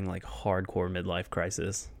I'm having like hardcore midlife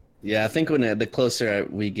crisis. Yeah, I think when the closer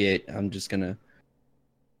we get, I'm just gonna.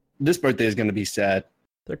 This birthday is gonna be sad.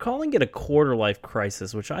 They're calling it a quarter life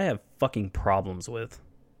crisis, which I have fucking problems with.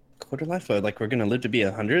 quarter life? Or like we're gonna live to be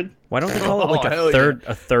 100? Why don't they call it like hell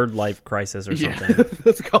a third life crisis or Yeah, something?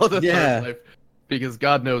 let's call it a Yeah. third life. Because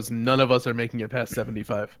God knows none of us are making it past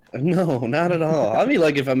 75. No, not at all. I'll be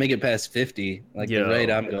like if I make it past 50, like Yo, the rate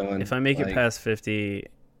I'm going. If I make it like- past 50,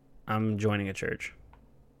 I'm joining a church.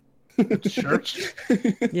 Church?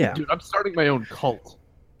 Yeah. Dude, I'm starting my own cult.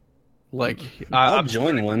 Like, I'll I'm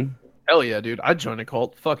join one. hell yeah, dude. I'd join a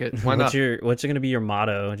cult. Fuck it. Why not? What's gonna be your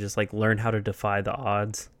motto? Just like learn how to defy the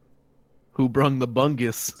odds. Who brung the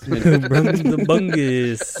bungus? Who brung the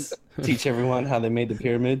bungus? Teach everyone how they made the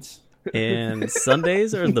pyramids. And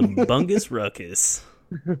Sundays are the bungus ruckus.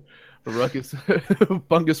 Ruckus.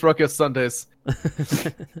 Bungus Ruckus Sundays.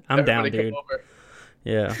 I'm down, Everybody come dude. over.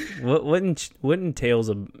 Yeah. What entails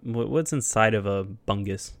what's inside of a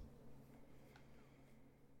bungus?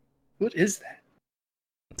 What is that?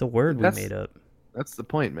 It's a word we That's- made up. That's the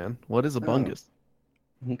point, man. What is a bungus?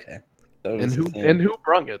 Okay. That And was who the thing. and who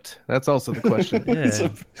brung it? That's also the question. Yeah.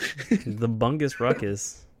 The bungus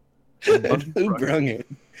ruckus. Who brung it?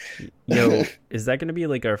 Yo, is that gonna be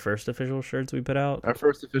like our first official shirts we put out? Our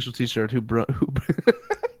first official T-shirt. Who brung?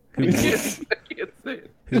 Who, I can't say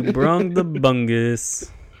it. who brung the bungus?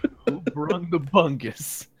 Who brung the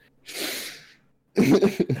bungus?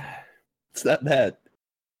 It's not bad.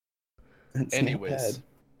 It's not Anyways,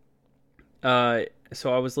 bad.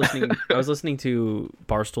 So I was listening to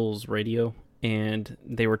Barstool's radio, and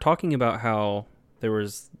they were talking about how there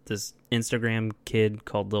was this Instagram kid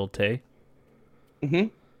called Lil Tay. Mm-hmm.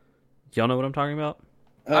 Y'all know what I'm talking about?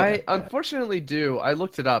 I unfortunately do. I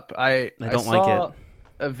looked it up. I don't saw like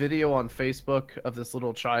a video on Facebook of this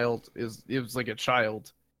little child. It was like a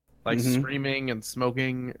child, like Mhm. screaming and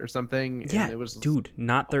smoking or something. Yeah, and it was dude,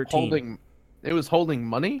 not 13. holding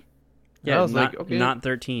money. Yeah, I was not, like, okay. not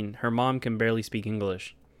 13. Her mom can barely speak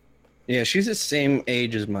English. Yeah, she's the same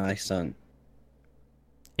age as my son.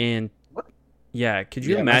 And What? yeah, could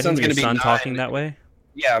you Yeah, my imagine son's your gonna be son 9. talking that way?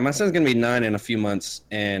 Yeah, my son's gonna be 9 in a few months,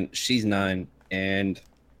 and she's 9, and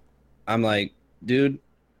I'm like, dude,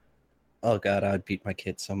 oh god, I'd beat my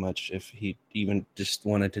kid so much if he even just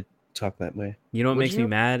wanted to talk that way. You know what Would makes me you?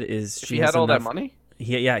 mad is If she he has had all that enough- money,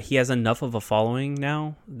 He has enough of a following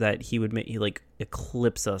now that he would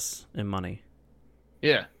eclipse us in money.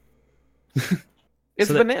 yeah. It's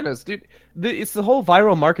So that- bananas, dude. It's the whole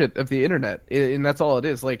viral market of the internet, and that's all it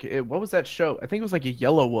is. Like, what was that show? I think it was like a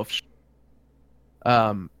Yellow Wolf.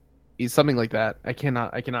 He's something like that. I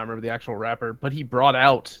cannot remember the actual rapper, but he brought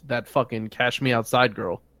out that fucking "Cash Me Outside"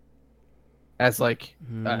 girl as like,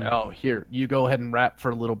 oh, here, you go ahead and rap for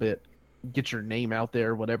a little bit, get your name out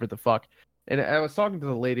there, whatever the fuck. And I was talking to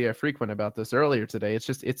the lady I frequent about this earlier today. It's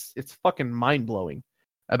just it's fucking mind blowing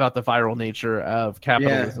about the viral nature of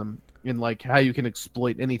capitalism and like how you can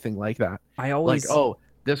exploit anything like that. I always Like, oh,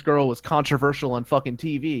 this girl was controversial on fucking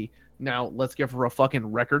TV. Now let's give her a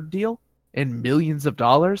fucking record deal and millions of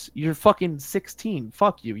dollars. You're fucking 16.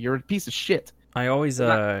 Fuck you. You're a piece of shit. I always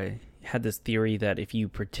had this theory that if you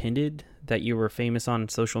pretended that you were famous on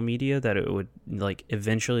social media, that it would like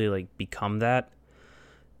eventually like become that.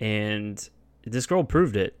 And this girl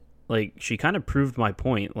proved it. Like she kind of proved my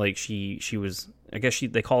point. Like she was, I guess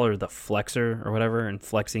they call her the flexer or whatever, and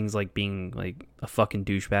flexing's like being like a fucking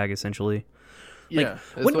douchebag essentially. Like, Yeah,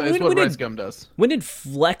 that's when- what, that's when- what when Rice did- Gum does. When did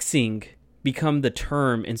flexing become the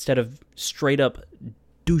term instead of straight up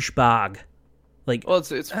douchebag? Like, Well,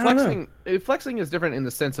 it's I don't know. flexing. Flexing is different in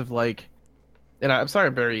the sense of like, and I'm sorry,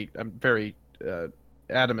 I'm very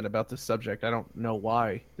adamant about this subject. I don't know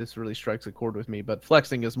why this really strikes a chord with me, but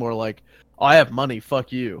flexing is more like, oh, I have money,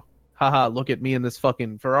 fuck you, haha, look at me in this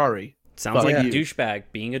fucking Ferrari. sounds fuck like a you. douchebag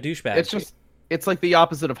being a douchebag. It's like the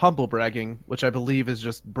opposite of humble bragging, which I believe is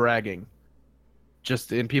just bragging.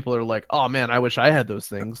 And people are like, oh man, I wish I had those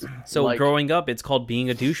things. So like, growing up, it's called being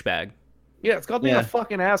a douchebag. yeah, it's called being Yeah. a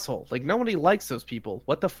fucking asshole. Like nobody likes those people.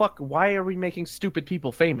 What the fuck? Why are we making stupid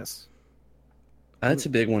people famous? That's a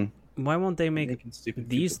big one. Why won't they make Making stupid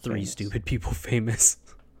these people 3 famous. stupid people famous?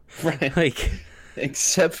 Right. Like,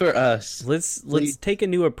 Except for us. let's Please. take a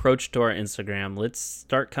new approach to our Instagram. Let's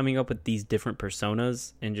start coming up with these different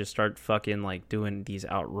personas and just start fucking like doing these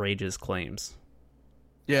outrageous claims.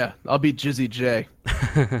 Yeah, I'll be Jizzy J.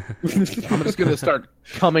 I'm just gonna start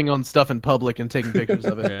coming on stuff in public and taking pictures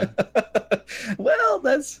of it. Yeah. Well,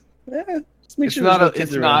 that's just make It's sure not there's no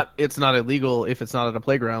kids around. it's not illegal if it's not at a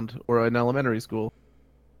playground or an elementary school.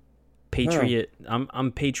 Patriot.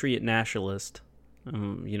 I'm patriot nationalist.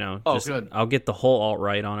 You know, Oh, just, good. I'll get the whole alt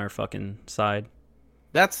right on our fucking side.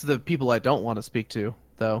 That's the people I don't want to speak to,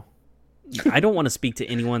 though. I don't want to speak to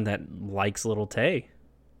anyone that likes Little Tay.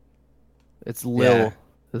 It's Lil. Yeah.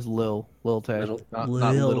 It's Lil Tay. Little. Not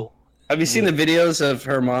Lil. little. Have you seen the videos of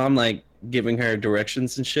her mom like giving her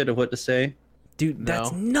directions and shit of what to say? Dude,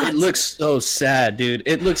 that's No. nuts. It looks so sad, dude.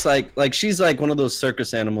 It looks like she's like one of those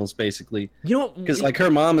circus animals, basically. You know, Because like her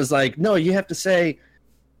mom is like, no, you have to say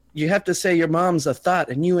your mom's a thought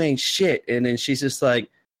and you ain't shit. And then she's just like,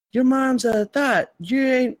 your mom's a thought, you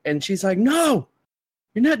ain't. And she's like, no,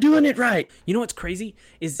 you're not doing it right. you know what's crazy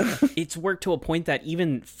is it's worked to a point that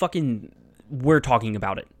even fucking we're talking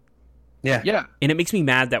about it. Yeah. Yeah. And it makes me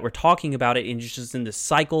mad that we're talking about it and it's just in this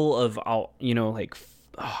cycle of, like,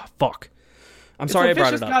 fuck. I'm sorry I It's a brought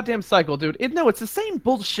vicious it up. goddamn cycle, dude. No, it's the same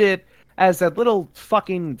bullshit as that little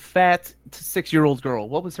fucking fat 6-year-old girl.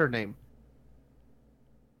 What was her name?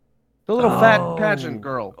 The little fat pageant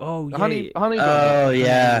girl. Oh, yeah. Honey Oh, Boo.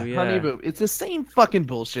 yeah. Honey Boo. It's the same fucking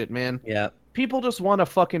bullshit, man. Yeah. People just want a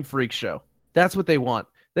fucking freak show. That's what they want.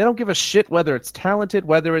 They don't give a shit whether it's talented,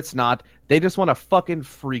 whether it's not. They just want a fucking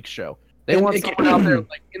freak show. They And want it- someone out there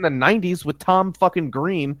like in the 90s with Tom fucking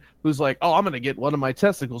Green who's like, oh, I'm going to get one of my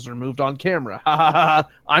testicles removed on camera. Ha ha ha.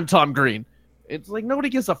 I'm Tom Green. It's like nobody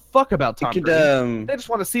gives a fuck about Tom could, Green. They just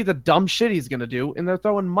want to see the dumb shit he's going to do, and they're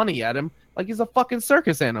throwing money at him like he's a fucking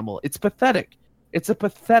circus animal. It's pathetic. It's a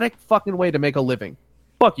pathetic fucking way to make a living.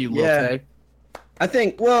 Fuck you, Lil Yeah. Tay. I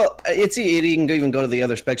think, well, it can even go to the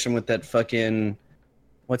other spectrum with that fucking,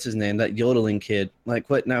 what's his name, that yodeling kid. Like,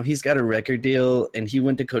 what, now he's got a record deal, and he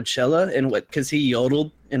went to Coachella, and what, because he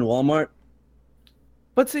yodeled in Walmart?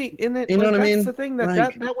 But see, in it, You know what I that's mean? the thing that,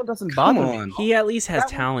 Like, that one doesn't Come bother me. on. He at least has That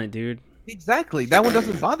one- talent, dude. Exactly. That one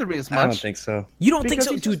doesn't bother me as much. I don't think so. You don't think Because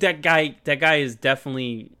so, he's dude? That guy is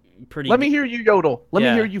definitely pretty. Let me hear you yodel. Let me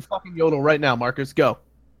Yeah. hear you fucking yodel right now, Marcus. Go.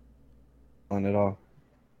 On at all.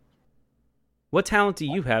 What talent do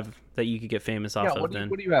you have that you could get famous off Yeah, of? what Then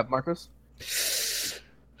do you have, Marcus?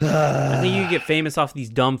 I think you could get famous off these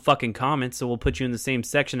dumb fucking comments. So we'll put you in the same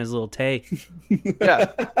section as Lil Tay.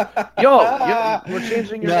 Yeah. Yo, we're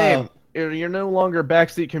changing your No. name. You're no longer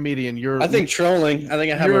backseat comedian. You're I think trolling. I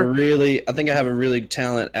think I have a You're- really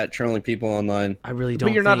talent at trolling people online. I really don't.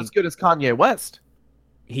 but you're not as good as Kanye West.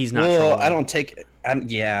 He's not. Well, trolling. I don't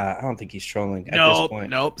think he's trolling at this Nope. point.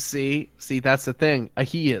 Nope. See, that's the thing.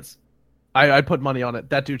 He is. I'd put money on it.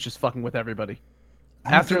 That dude's just fucking with everybody. I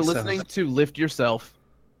don't After think so. listening to Lift Yourself,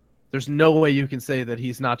 there's no way you can say that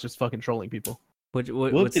he's not just fucking trolling people. What's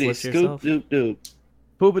Whoop-diddy, Lift scoop, Yourself? doop, doop.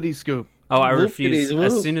 Poopity scoop. Oh, I Whoop-diddy, refuse. whoop.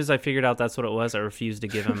 As soon as I figured out that's what it was, I refused to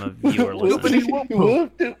give him a view or listen. Whoopity whoop whoop.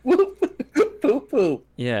 Whoop, doop, whoop, poop, poop.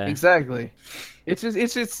 Yeah. Exactly. It's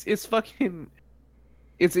fucking.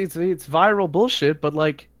 It's viral bullshit, but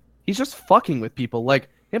like he's just fucking with people. Like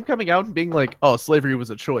him coming out and being like, "Oh, slavery was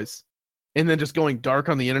a choice," and then just going dark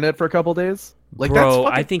on the internet for a couple days. Like that's Bro,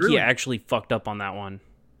 fucking I think he rude. actually fucked up on that one.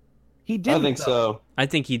 He did. I think so. I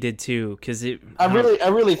think he did too, because it. I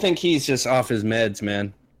really think he's just off his meds,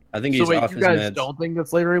 man. I think he's So wait, off you his guys meds. don't think that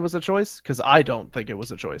slavery was a choice? Because I don't think it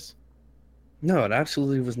was a choice. No, it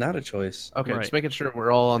absolutely was not a choice. Okay, Right. just making sure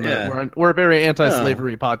we're all on Yeah. that. We're a very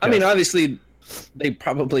anti-slavery podcast. I mean, obviously, they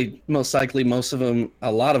probably, most likely,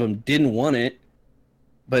 a lot of them didn't want it.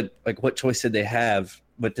 But like, what choice did they have?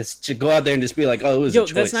 But to go out there and just be like, "Oh, it was Yo, a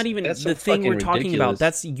choice." that's not even That's so the thing we're fucking talking about. ridiculous.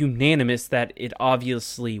 That's unanimous that it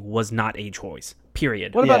obviously was not a choice.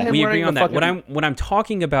 Period. What about Yeah. him We wearing agree on the that. fucking... What I'm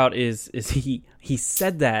talking about is he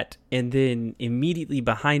said that, and then immediately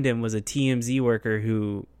behind him was a TMZ worker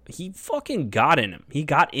who he fucking got in him. He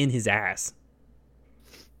got in his ass.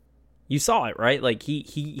 You saw it, right? Like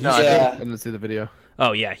he No, I Yeah. didn't see the video.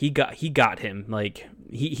 oh yeah, he got him. Like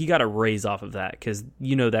he got a raise off of that, because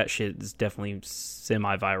you know that shit is definitely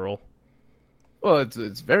semi-viral. Well,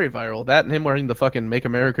 it's very viral. That and him wearing the fucking "Make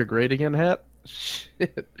America Great Again" hat.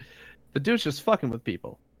 Shit, the dude's just fucking with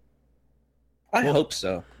people. I hope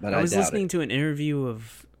so, but I was doubt listening it. to an interview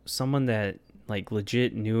of someone that like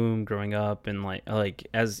legit knew him growing up, and like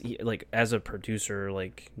as a producer,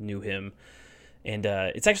 like knew him, and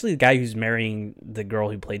it's actually the guy who's marrying the girl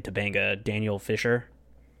who played Topanga, Daniel Fisher.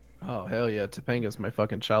 Oh hell yeah, Topanga's my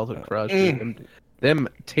fucking childhood crush. Dude. Them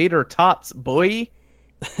tater tots, boy.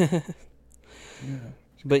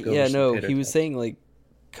 But Go yeah, with some no, tater he was tots. saying like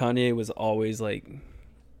Kanye was always like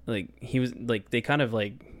he was like, they kind of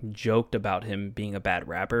like joked about him being a bad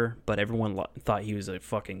rapper, but everyone thought he was a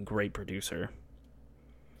fucking great producer.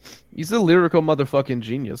 He's a lyrical motherfucking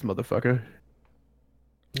genius, motherfucker.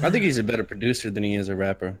 I think he's a better producer than he is a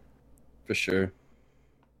rapper, for sure.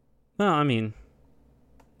 Well, I mean,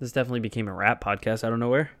 this definitely became a rap podcast out of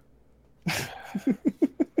nowhere.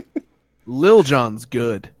 Lil Jon's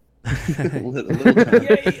good. Little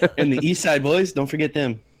John. And the East Side Boys, don't forget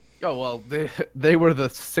them. Oh well, they were the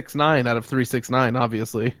 6ix9ine out of 369,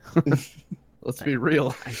 obviously. Let's be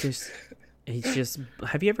real. I just it's just,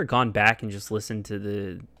 have you ever gone back and just listened to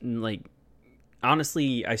the, like,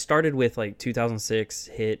 honestly, I started with like 2006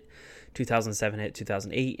 hit, 2007 hit,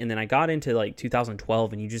 2008, and then I got into like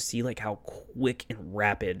 2012, and you just see like how quick and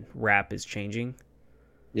rapid rap is changing.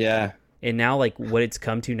 Yeah. And now, like, what it's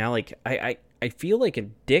come to now, like, I feel like a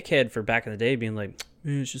dickhead for back in the day being like,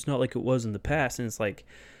 it's just not like it was in the past. And it's like,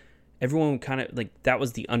 everyone kind of, like, that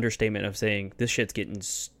was the understatement of saying, this shit's getting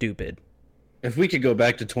stupid. If we could go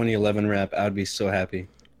back to 2011 rap, I would be so happy.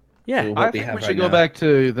 Yeah. So I what think we have should right go now. back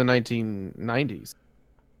to the 1990s,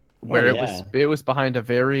 where yeah. it was behind a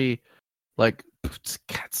very, like,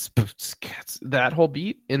 cats, that whole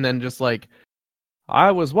beat, and then just like,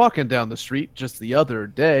 I was walking down the street just the other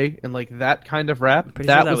day, and like that kind of rap, Pretty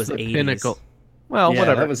that sure that was was the 80s. pinnacle. Well, Yeah,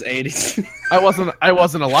 whatever. that was 80s. I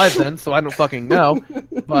wasn't alive then, so I don't fucking know.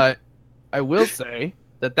 But I will say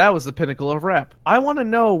that was the pinnacle of rap. I want to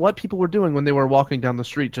know what people were doing when they were walking down the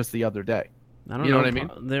street just the other day. I don't You know know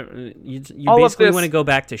what I mean? You All of basically this, want to go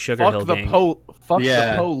back to Sugar Fuck Hill the Gang.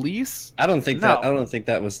 Yeah. the police. I don't think No.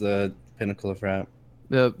 that was the pinnacle of rap.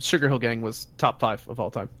 The Sugar Hill Gang was top 5 of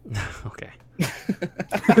all time. Okay.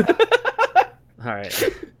 All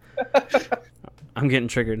right. I'm getting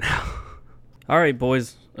triggered now. All right,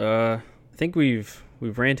 boys. I think we've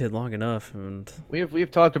ranted long enough, and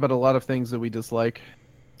We've talked about a lot of things that we dislike,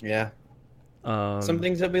 Yeah. um, Some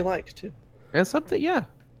things that we liked too. and something, yeah.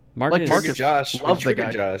 Marcus, Marcus- Josh. love we the triggered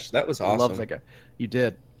guy. Josh. That was I awesome. love that guy. You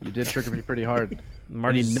did trigger me pretty hard.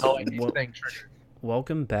 Marcus, Triggered.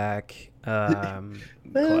 welcome back.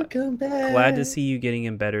 Welcome back. Glad to see you getting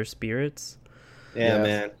in better spirits. Yeah,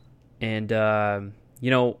 Yes. man. And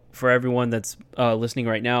for everyone that's listening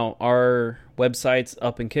right now, our website's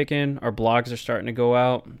up and kicking. Our blogs are starting to go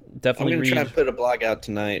out. I'm Definitely gonna read. try to put a blog out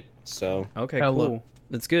tonight. So Okay, Hello. cool.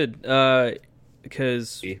 That's good.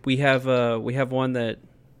 Because we have one that,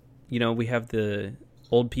 we have the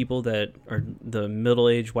old people that are the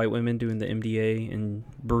middle-aged white women doing the MDA and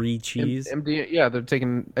brie cheese. MD, yeah, they're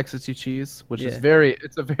taking ecstasy cheese, which is Yeah.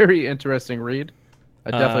 it's a very interesting read.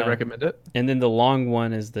 I definitely Uh, recommend it. And then the long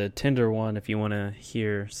one is the Tinder one, if you want to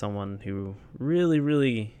hear someone who really,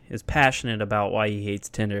 really is passionate about why he hates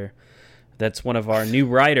Tinder. That's one of our new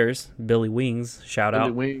writers, Billy Wings. Shout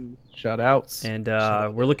out. Wings, shout outs. And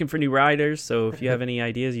we're looking for new writers, so if you have any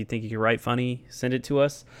ideas you think you could write funny, send it to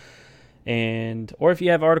us. Or if you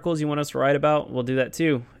have articles you want us to write about, we'll do that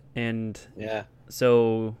too. And yeah.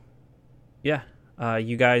 so, yeah,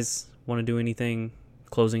 you guys want to do anything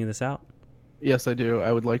closing this out? Yes, I do.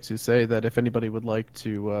 I would like to say that if anybody would like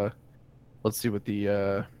to, let's see what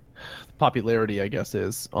the popularity, I guess,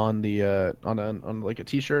 is on the on like a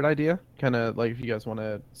T-shirt idea. Kind of like if you guys want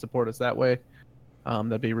to support us that way,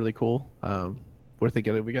 that'd be really cool. We're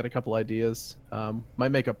thinking we got a couple ideas.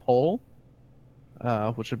 Might make a poll,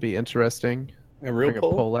 which would be interesting. A real Bring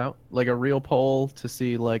poll? a poll out, like a real poll to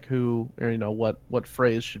see like who or what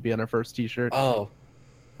phrase should be on our first T-shirt. Oh,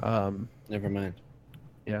 Um, never mind.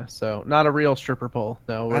 yeah, so not a real stripper poll.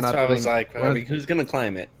 No, we're That's not. why I was doing- like, we're- who's gonna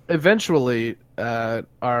climb it? eventually,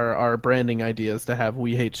 our branding idea is to have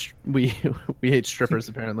we hate strippers.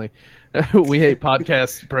 Apparently, we hate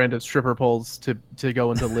podcast branded stripper poles to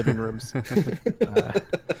go into living rooms.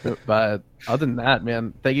 But other than that,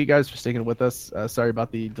 man, thank you guys for sticking with us. Sorry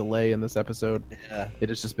about the delay in this episode. Yeah. It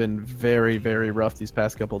has just been very, very rough these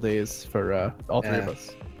past couple days for all three of Yeah.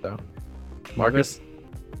 us. So, Marcus,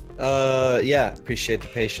 Yeah, appreciate the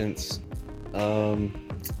patience.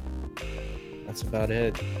 That's about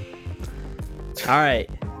it. All right,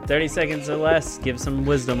 30 seconds or less. Give some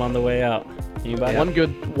wisdom on the way out. Anybody?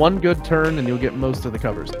 one good turn and you'll get most of the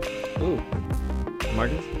covers. Ooh.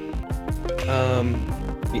 Marcus?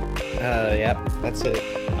 Yep, that's it.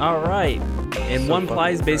 All right. And So one fucking ply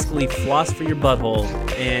is basically floss for your butthole.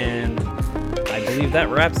 And I believe that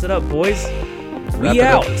wraps it up, boys. Wrap We it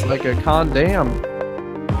up. out. It's like a condom.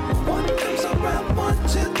 One comes around one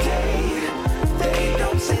today. They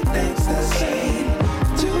don't say things the same.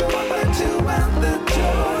 Two walk by two out the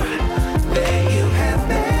door. Then you have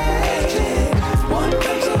magic. One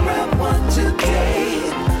comes around one today.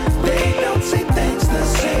 They don't say things the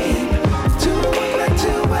same. Two walk by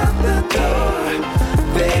two out the door.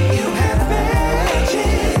 Then you have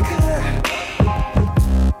magic.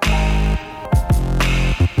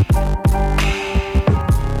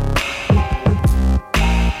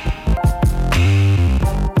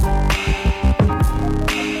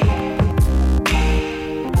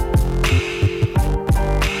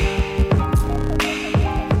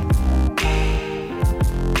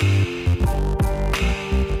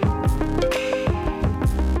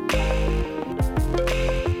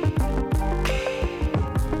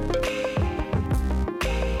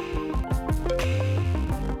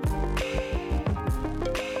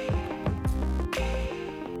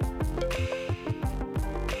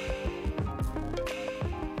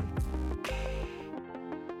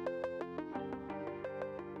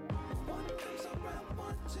 one comes around.